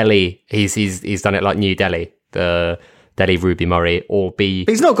clever. Deli. He's done it like New Delhi. The Deli Ruby Murray, or B.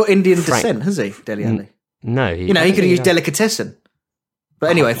 But he's not got Indian descent, has he? Deli Ali. No. He could have used delicatessen. But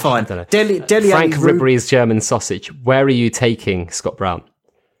anyway, fine. I don't know. Deli Frank Ali Ribery's German sausage. Where are you taking Scott Brown?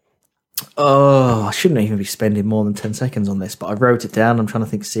 Oh, I shouldn't even be spending more than 10 seconds on this, but I wrote it down. I'm trying to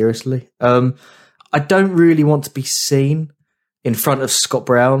think seriously. I don't really want to be seen in front of Scott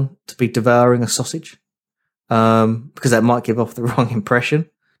Brown to be devouring a sausage, because that might give off the wrong impression.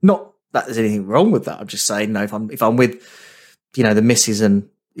 Not that there's anything wrong with that. I'm just saying, no, if I'm with, the missus, and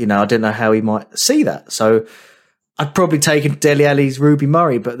I don't know how he might see that. So I'd probably take Dele Alli's Ruby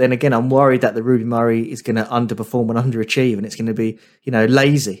Murray, but then again, I'm worried that the Ruby Murray is going to underperform and underachieve, and it's going to be,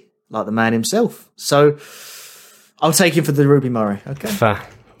 lazy like the man himself. So I'll take him for the Ruby Murray. Okay. Fair.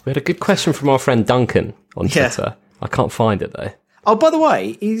 We had a good question from our friend Duncan on Twitter. I can't find it though. Oh, by the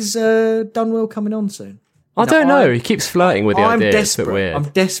way, is Dunwell coming on soon? I don't know. He keeps flirting with the idea. Desperate. It's a bit weird. I'm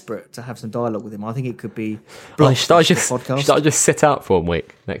desperate to have some dialogue with him. I think it could be. Should I just sit out for 1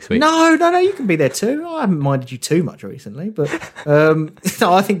 week next week? No. You can be there too. I haven't minded you too much recently, but no,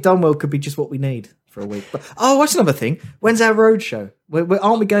 I think Dunwell could be just what we need for a week. But what's another thing? When's our road show?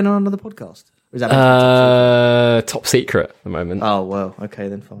 Aren't we going on another podcast? Or is that top secret at the moment? Oh well, okay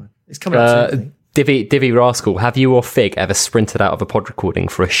then, fine. It's coming up soon. Divvy Rascal, have you or Fig ever sprinted out of a pod recording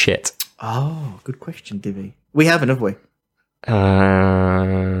for a shit? Oh, good question, Divvy. We haven't, have we?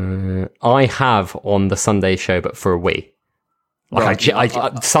 I have on the Sunday show, but for a wee. Like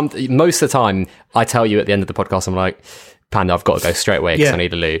Right. Most of the time, I tell you at the end of the podcast, I'm like, Panda, I've got to go straight away because I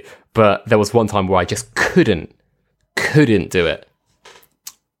need a loo. But there was one time where I just couldn't do it.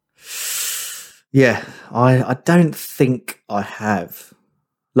 Yeah, I don't think I have,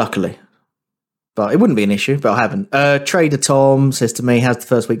 luckily. But it wouldn't be an issue, but I haven't. Trader Tom says to me, how's the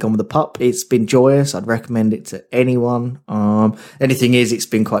first week gone with the pup? It's been joyous. I'd recommend it to anyone. Anything is, it's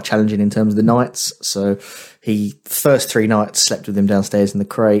been quite challenging in terms of the nights. So he, first 3 nights, slept with him downstairs in the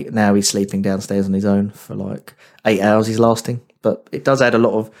crate. Now he's sleeping downstairs on his own for like 8 hours he's lasting. But it does add a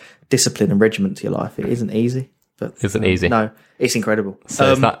lot of discipline and regiment to your life. It isn't easy. But isn't easy. No, it's incredible.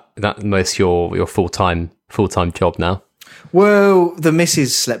 So is that most your full-time job now? Well, the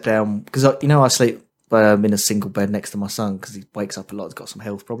missus slept down because I sleep in a single bed next to my son because he wakes up a lot. He's got some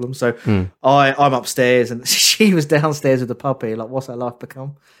health problems. So I'm upstairs and she was downstairs with the puppy. Like, what's her life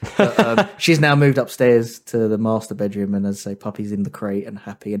become? But, she's now moved upstairs to the master bedroom, and as I say, puppy's in the crate and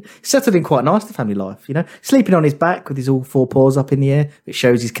happy and settled in quite nice to family life. Sleeping on his back with his all 4 paws up in the air. It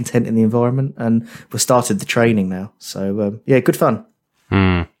shows he's content in the environment, and we've started the training now. So good fun.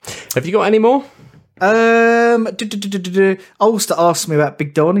 Have you got any more? Ulster asked me about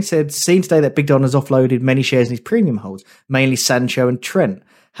Big Don. He said, seen today that Big Don has offloaded many shares in his premium holds, mainly Sancho and Trent.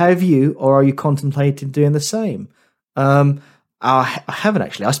 Have you, or are you contemplating doing the same? I haven't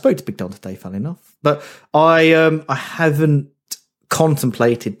actually. I spoke to Big Don today, funnily enough, but I haven't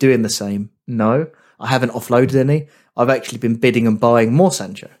contemplated doing the same. No, I haven't offloaded any. I've actually been bidding and buying more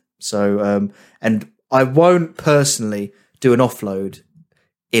Sancho. So, and I won't personally do an offload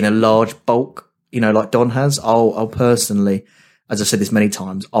in a large bulk. Like Don has, I'll personally, as I've said this many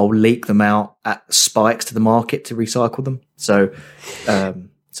times, I'll leak them out at spikes to the market to recycle them. So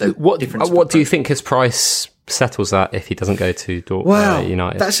what do you think his price settles at if he doesn't go to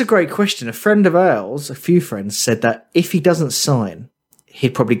United? That's a great question. A friend of ours, a few friends, said that if he doesn't sign,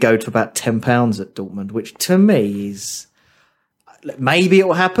 he'd probably go to about £10 at Dortmund, which to me is maybe it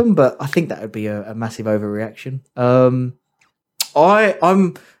will happen, but I think that would be a massive overreaction. I'm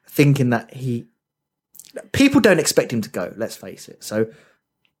thinking that people don't expect him to go, let's face it. So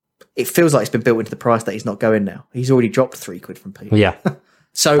it feels like it's been built into the price that he's not going now. He's already dropped £3 from people. Yeah.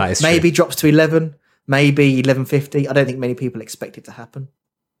 So maybe he drops to 11, maybe 11.50. I don't think many people expect it to happen.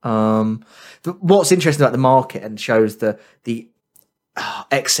 But what's interesting about the market and shows the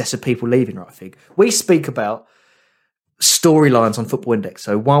excess of people leaving, right, Fig? We speak about storylines on Football Index.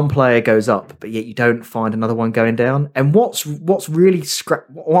 So one player goes up, but yet you don't find another one going down. And what's really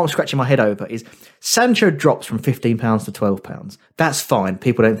what I'm scratching my head over is Sancho drops from £15 to £12. That's fine.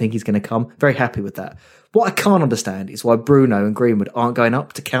 People don't think he's going to come. Very happy with that. What I can't understand is why Bruno and Greenwood aren't going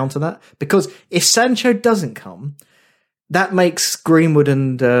up to counter that. Because if Sancho doesn't come, that makes Greenwood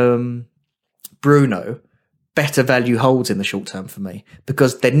and Bruno better value holds in the short term for me,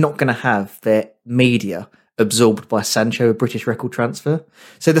 because they're not going to have their media absorbed by Sancho, a British record transfer.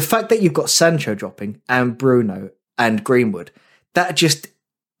 So the fact that you've got Sancho dropping and Bruno and Greenwood, that just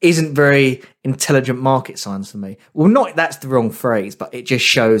isn't very intelligent market signs for me. Well, not that's the wrong phrase, but it just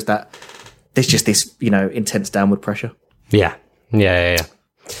shows that there's just this, intense downward pressure. Yeah. You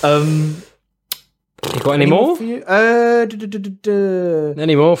got any more? For you?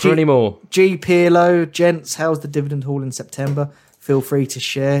 Any more for any more? G. Pirlo, gents, how's the dividend haul in September? Feel free to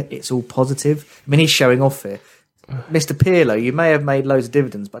share. It's all positive. I mean, he's showing off here. Mr. Pirlo, you may have made loads of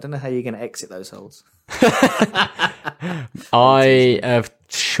dividends, but I don't know how you're going to exit those holds. I have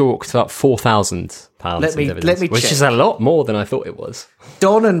chalked up £4,000 in dividends, which is a lot more than I thought it was.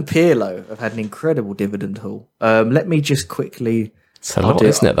 Don and Pirlo have had an incredible dividend haul. Let me just quickly... It's a lot,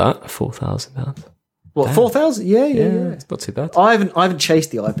 isn't it, that? £4,000. What, 4,000? Yeah. It's not too bad. I haven't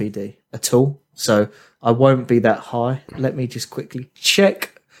chased the IPD at all, so I won't be that high. Let me just quickly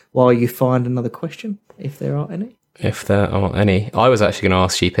check while you find another question, if there are any. If there are any. I was actually going to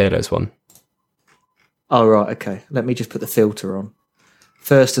ask G. Pirlo's one. Oh, right, okay. Let me just put the filter on.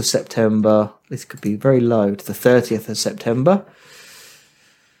 1st of September. This could be very low to the 30th of September.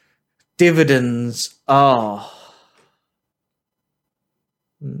 Dividends are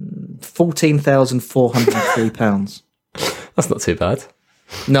 £14,403. That's not too bad.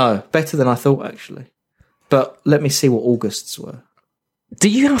 No, better than I thought, actually. But let me see what August's were. Do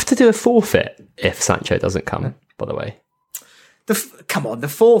you have to do a forfeit if Sancho doesn't come, by the way? Come on, the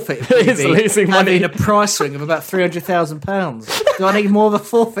forfeit would be losing money. Having a price swing of about £300,000. Do I need more of a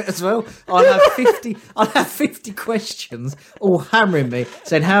forfeit as well? I'll have 50 questions all hammering me,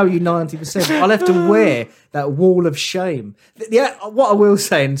 saying, how are you 90%? I'll have to wear that wall of shame. Yeah, what I will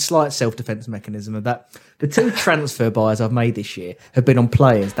say in slight self-defence mechanism of that, the two transfer buys I've made this year have been on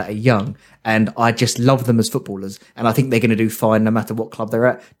players that are young, and I just love them as footballers, and I think they're going to do fine no matter what club they're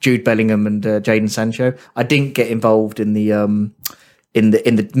at. Jude Bellingham and Jadon Sancho. I didn't get involved in the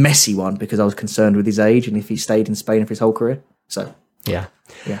Messi one because I was concerned with his age and if he stayed in Spain for his whole career. So yeah.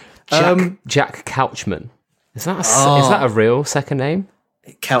 Jack Couchman. Is that a real second name?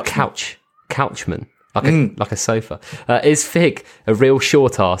 Couchman. Like a sofa. Is Fig a real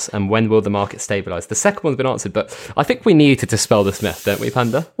short ass, and when will the market stabilise? The second one's been answered, but I think we need to dispel this myth, don't we,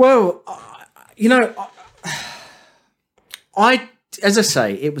 Panda? Well, as I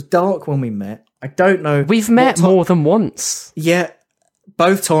say, it was dark when we met. I don't know. We've met more than once. Yeah,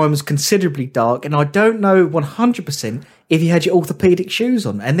 both times considerably dark, and I don't know 100% if you had your orthopaedic shoes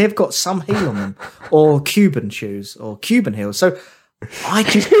on, and they've got some heel on them, or Cuban shoes, or Cuban heels. So I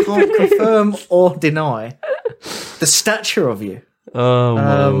just can't confirm or deny the stature of you. Oh,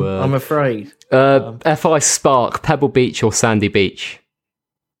 my word. I'm afraid. FI Spark, Pebble Beach or Sandy Beach?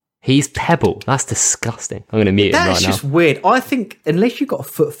 He's Pebble. That's disgusting. I'm going to mute him right now. That's just weird. I think unless you've got a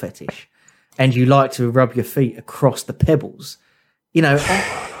foot fetish and you like to rub your feet across the pebbles,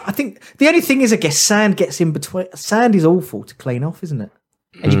 I think the only thing is, I guess, sand gets in between. Sand is awful to clean off, isn't it?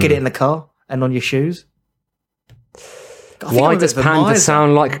 And you get it in the car and on your shoes. Why does Panda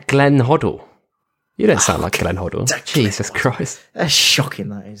sound like Glenn Hoddle? You don't sound like Glenn Hoddle. Jesus Christ. That's shocking,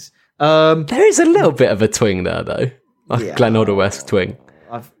 that is. There is a little bit of a twing there, though. Like Glenn Hoddle-esque twing.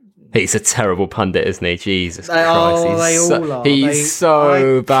 He's a terrible pundit, isn't he? Jesus Christ. He's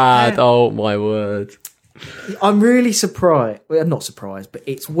so bad. Oh, my word. I'm really surprised. Well, I'm not surprised, but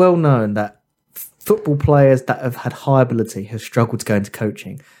it's well known that football players that have had high ability have struggled to go into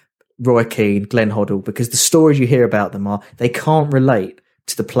coaching. Roy Keane, Glenn Hoddle, because the stories you hear about them are they can't relate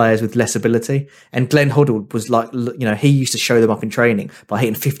to the players with less ability. And Glenn Hoddle was like, he used to show them up in training by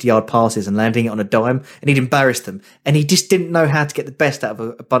hitting 50-yard passes and landing it on a dime, and he'd embarrass them. And he just didn't know how to get the best out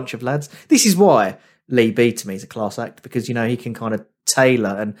of a bunch of lads. This is why Lee B to me is a class act, because, he can kind of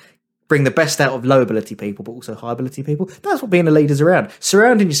tailor and bring the best out of low ability people, but also high ability people. That's what being a leader's around.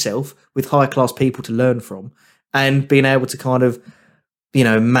 Surrounding yourself with high class people to learn from, and being able to kind of,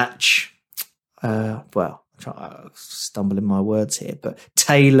 match, stumbling my words here, but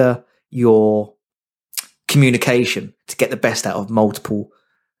tailor your communication to get the best out of multiple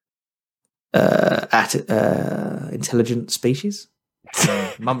intelligent species.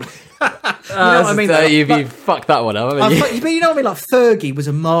 Mumbling. You know what I mean? You fucked that one up. But you know what I mean? Like Fergie was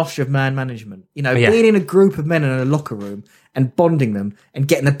a master of man management. You know, being in a group of men in a locker room and bonding them and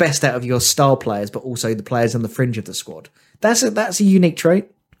getting the best out of your star players, but also the players on the fringe of the squad. That's a unique trait.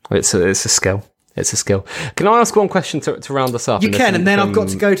 It's a skill. It's a skill. Can I ask one question to round us up? You can, and then I've got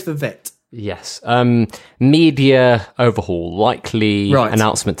to go to the vet. Yes. Media overhaul, likely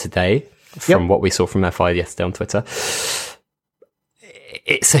announcement today from what we saw from F5 yesterday on Twitter.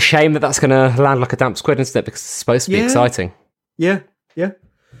 It's a shame that that's going to land like a damp squid, isn't it? Because it's supposed to be exciting. Yeah. A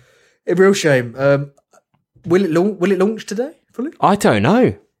real shame. Will it launch today fully? I don't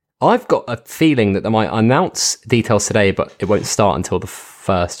know. I've got a feeling that they might announce details today, but it won't start until the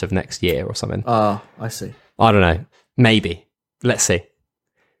 1st of next year or something. Ah, I see. I don't know. Maybe. Let's see.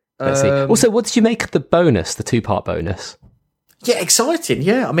 Also, what did you make of the bonus, the 2-part bonus? Yeah, exciting.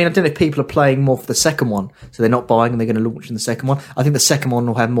 Yeah. I mean, I don't know if people are playing more for the second one, so they're not buying and they're going to launch in the second one. I think the second one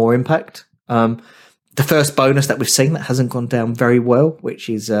will have more impact. The first bonus that we've seen that hasn't gone down very well, which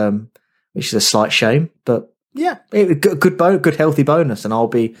is a slight shame. But yeah, good healthy bonus, and I'll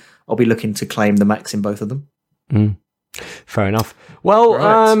be looking to claim the max in both of them. Fair enough.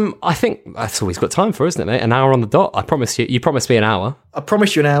 Well, I think that's all we've got time for, isn't it, mate? An hour on the dot. I promised you. You promised me an hour. I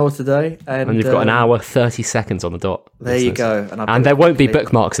promised you an hour today, and you've got an hour 30 seconds on the dot. There you go. And there won't be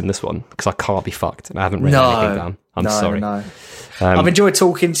bookmarks in this one because I can't be fucked, and I haven't written anything down. I'm sorry. No. I've enjoyed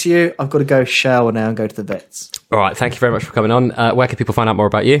talking to you. I've got to go shower now and go to the vets. All right. Thank you very much for coming on. Where can people find out more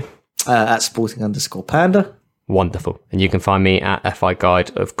about you? At Sporting_Panda. Wonderful. And you can find me at FI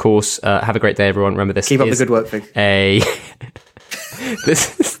Guide, of course. Have a great day, everyone. Remember, this Keep up the good work, Fig.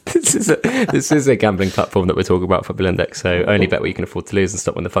 This is a gambling platform that we're talking about, Football Index, so only bet what you can afford to lose and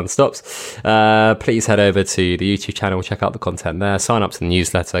stop when the fun stops. Please head over to the YouTube channel, check out the content there, sign up to the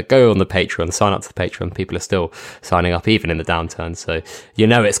newsletter, go on the Patreon, sign up to the Patreon. People are still signing up even in the downturn, so you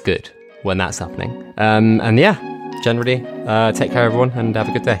know it's good when that's happening. And yeah, generally, take care everyone and have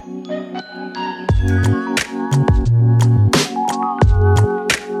a good day.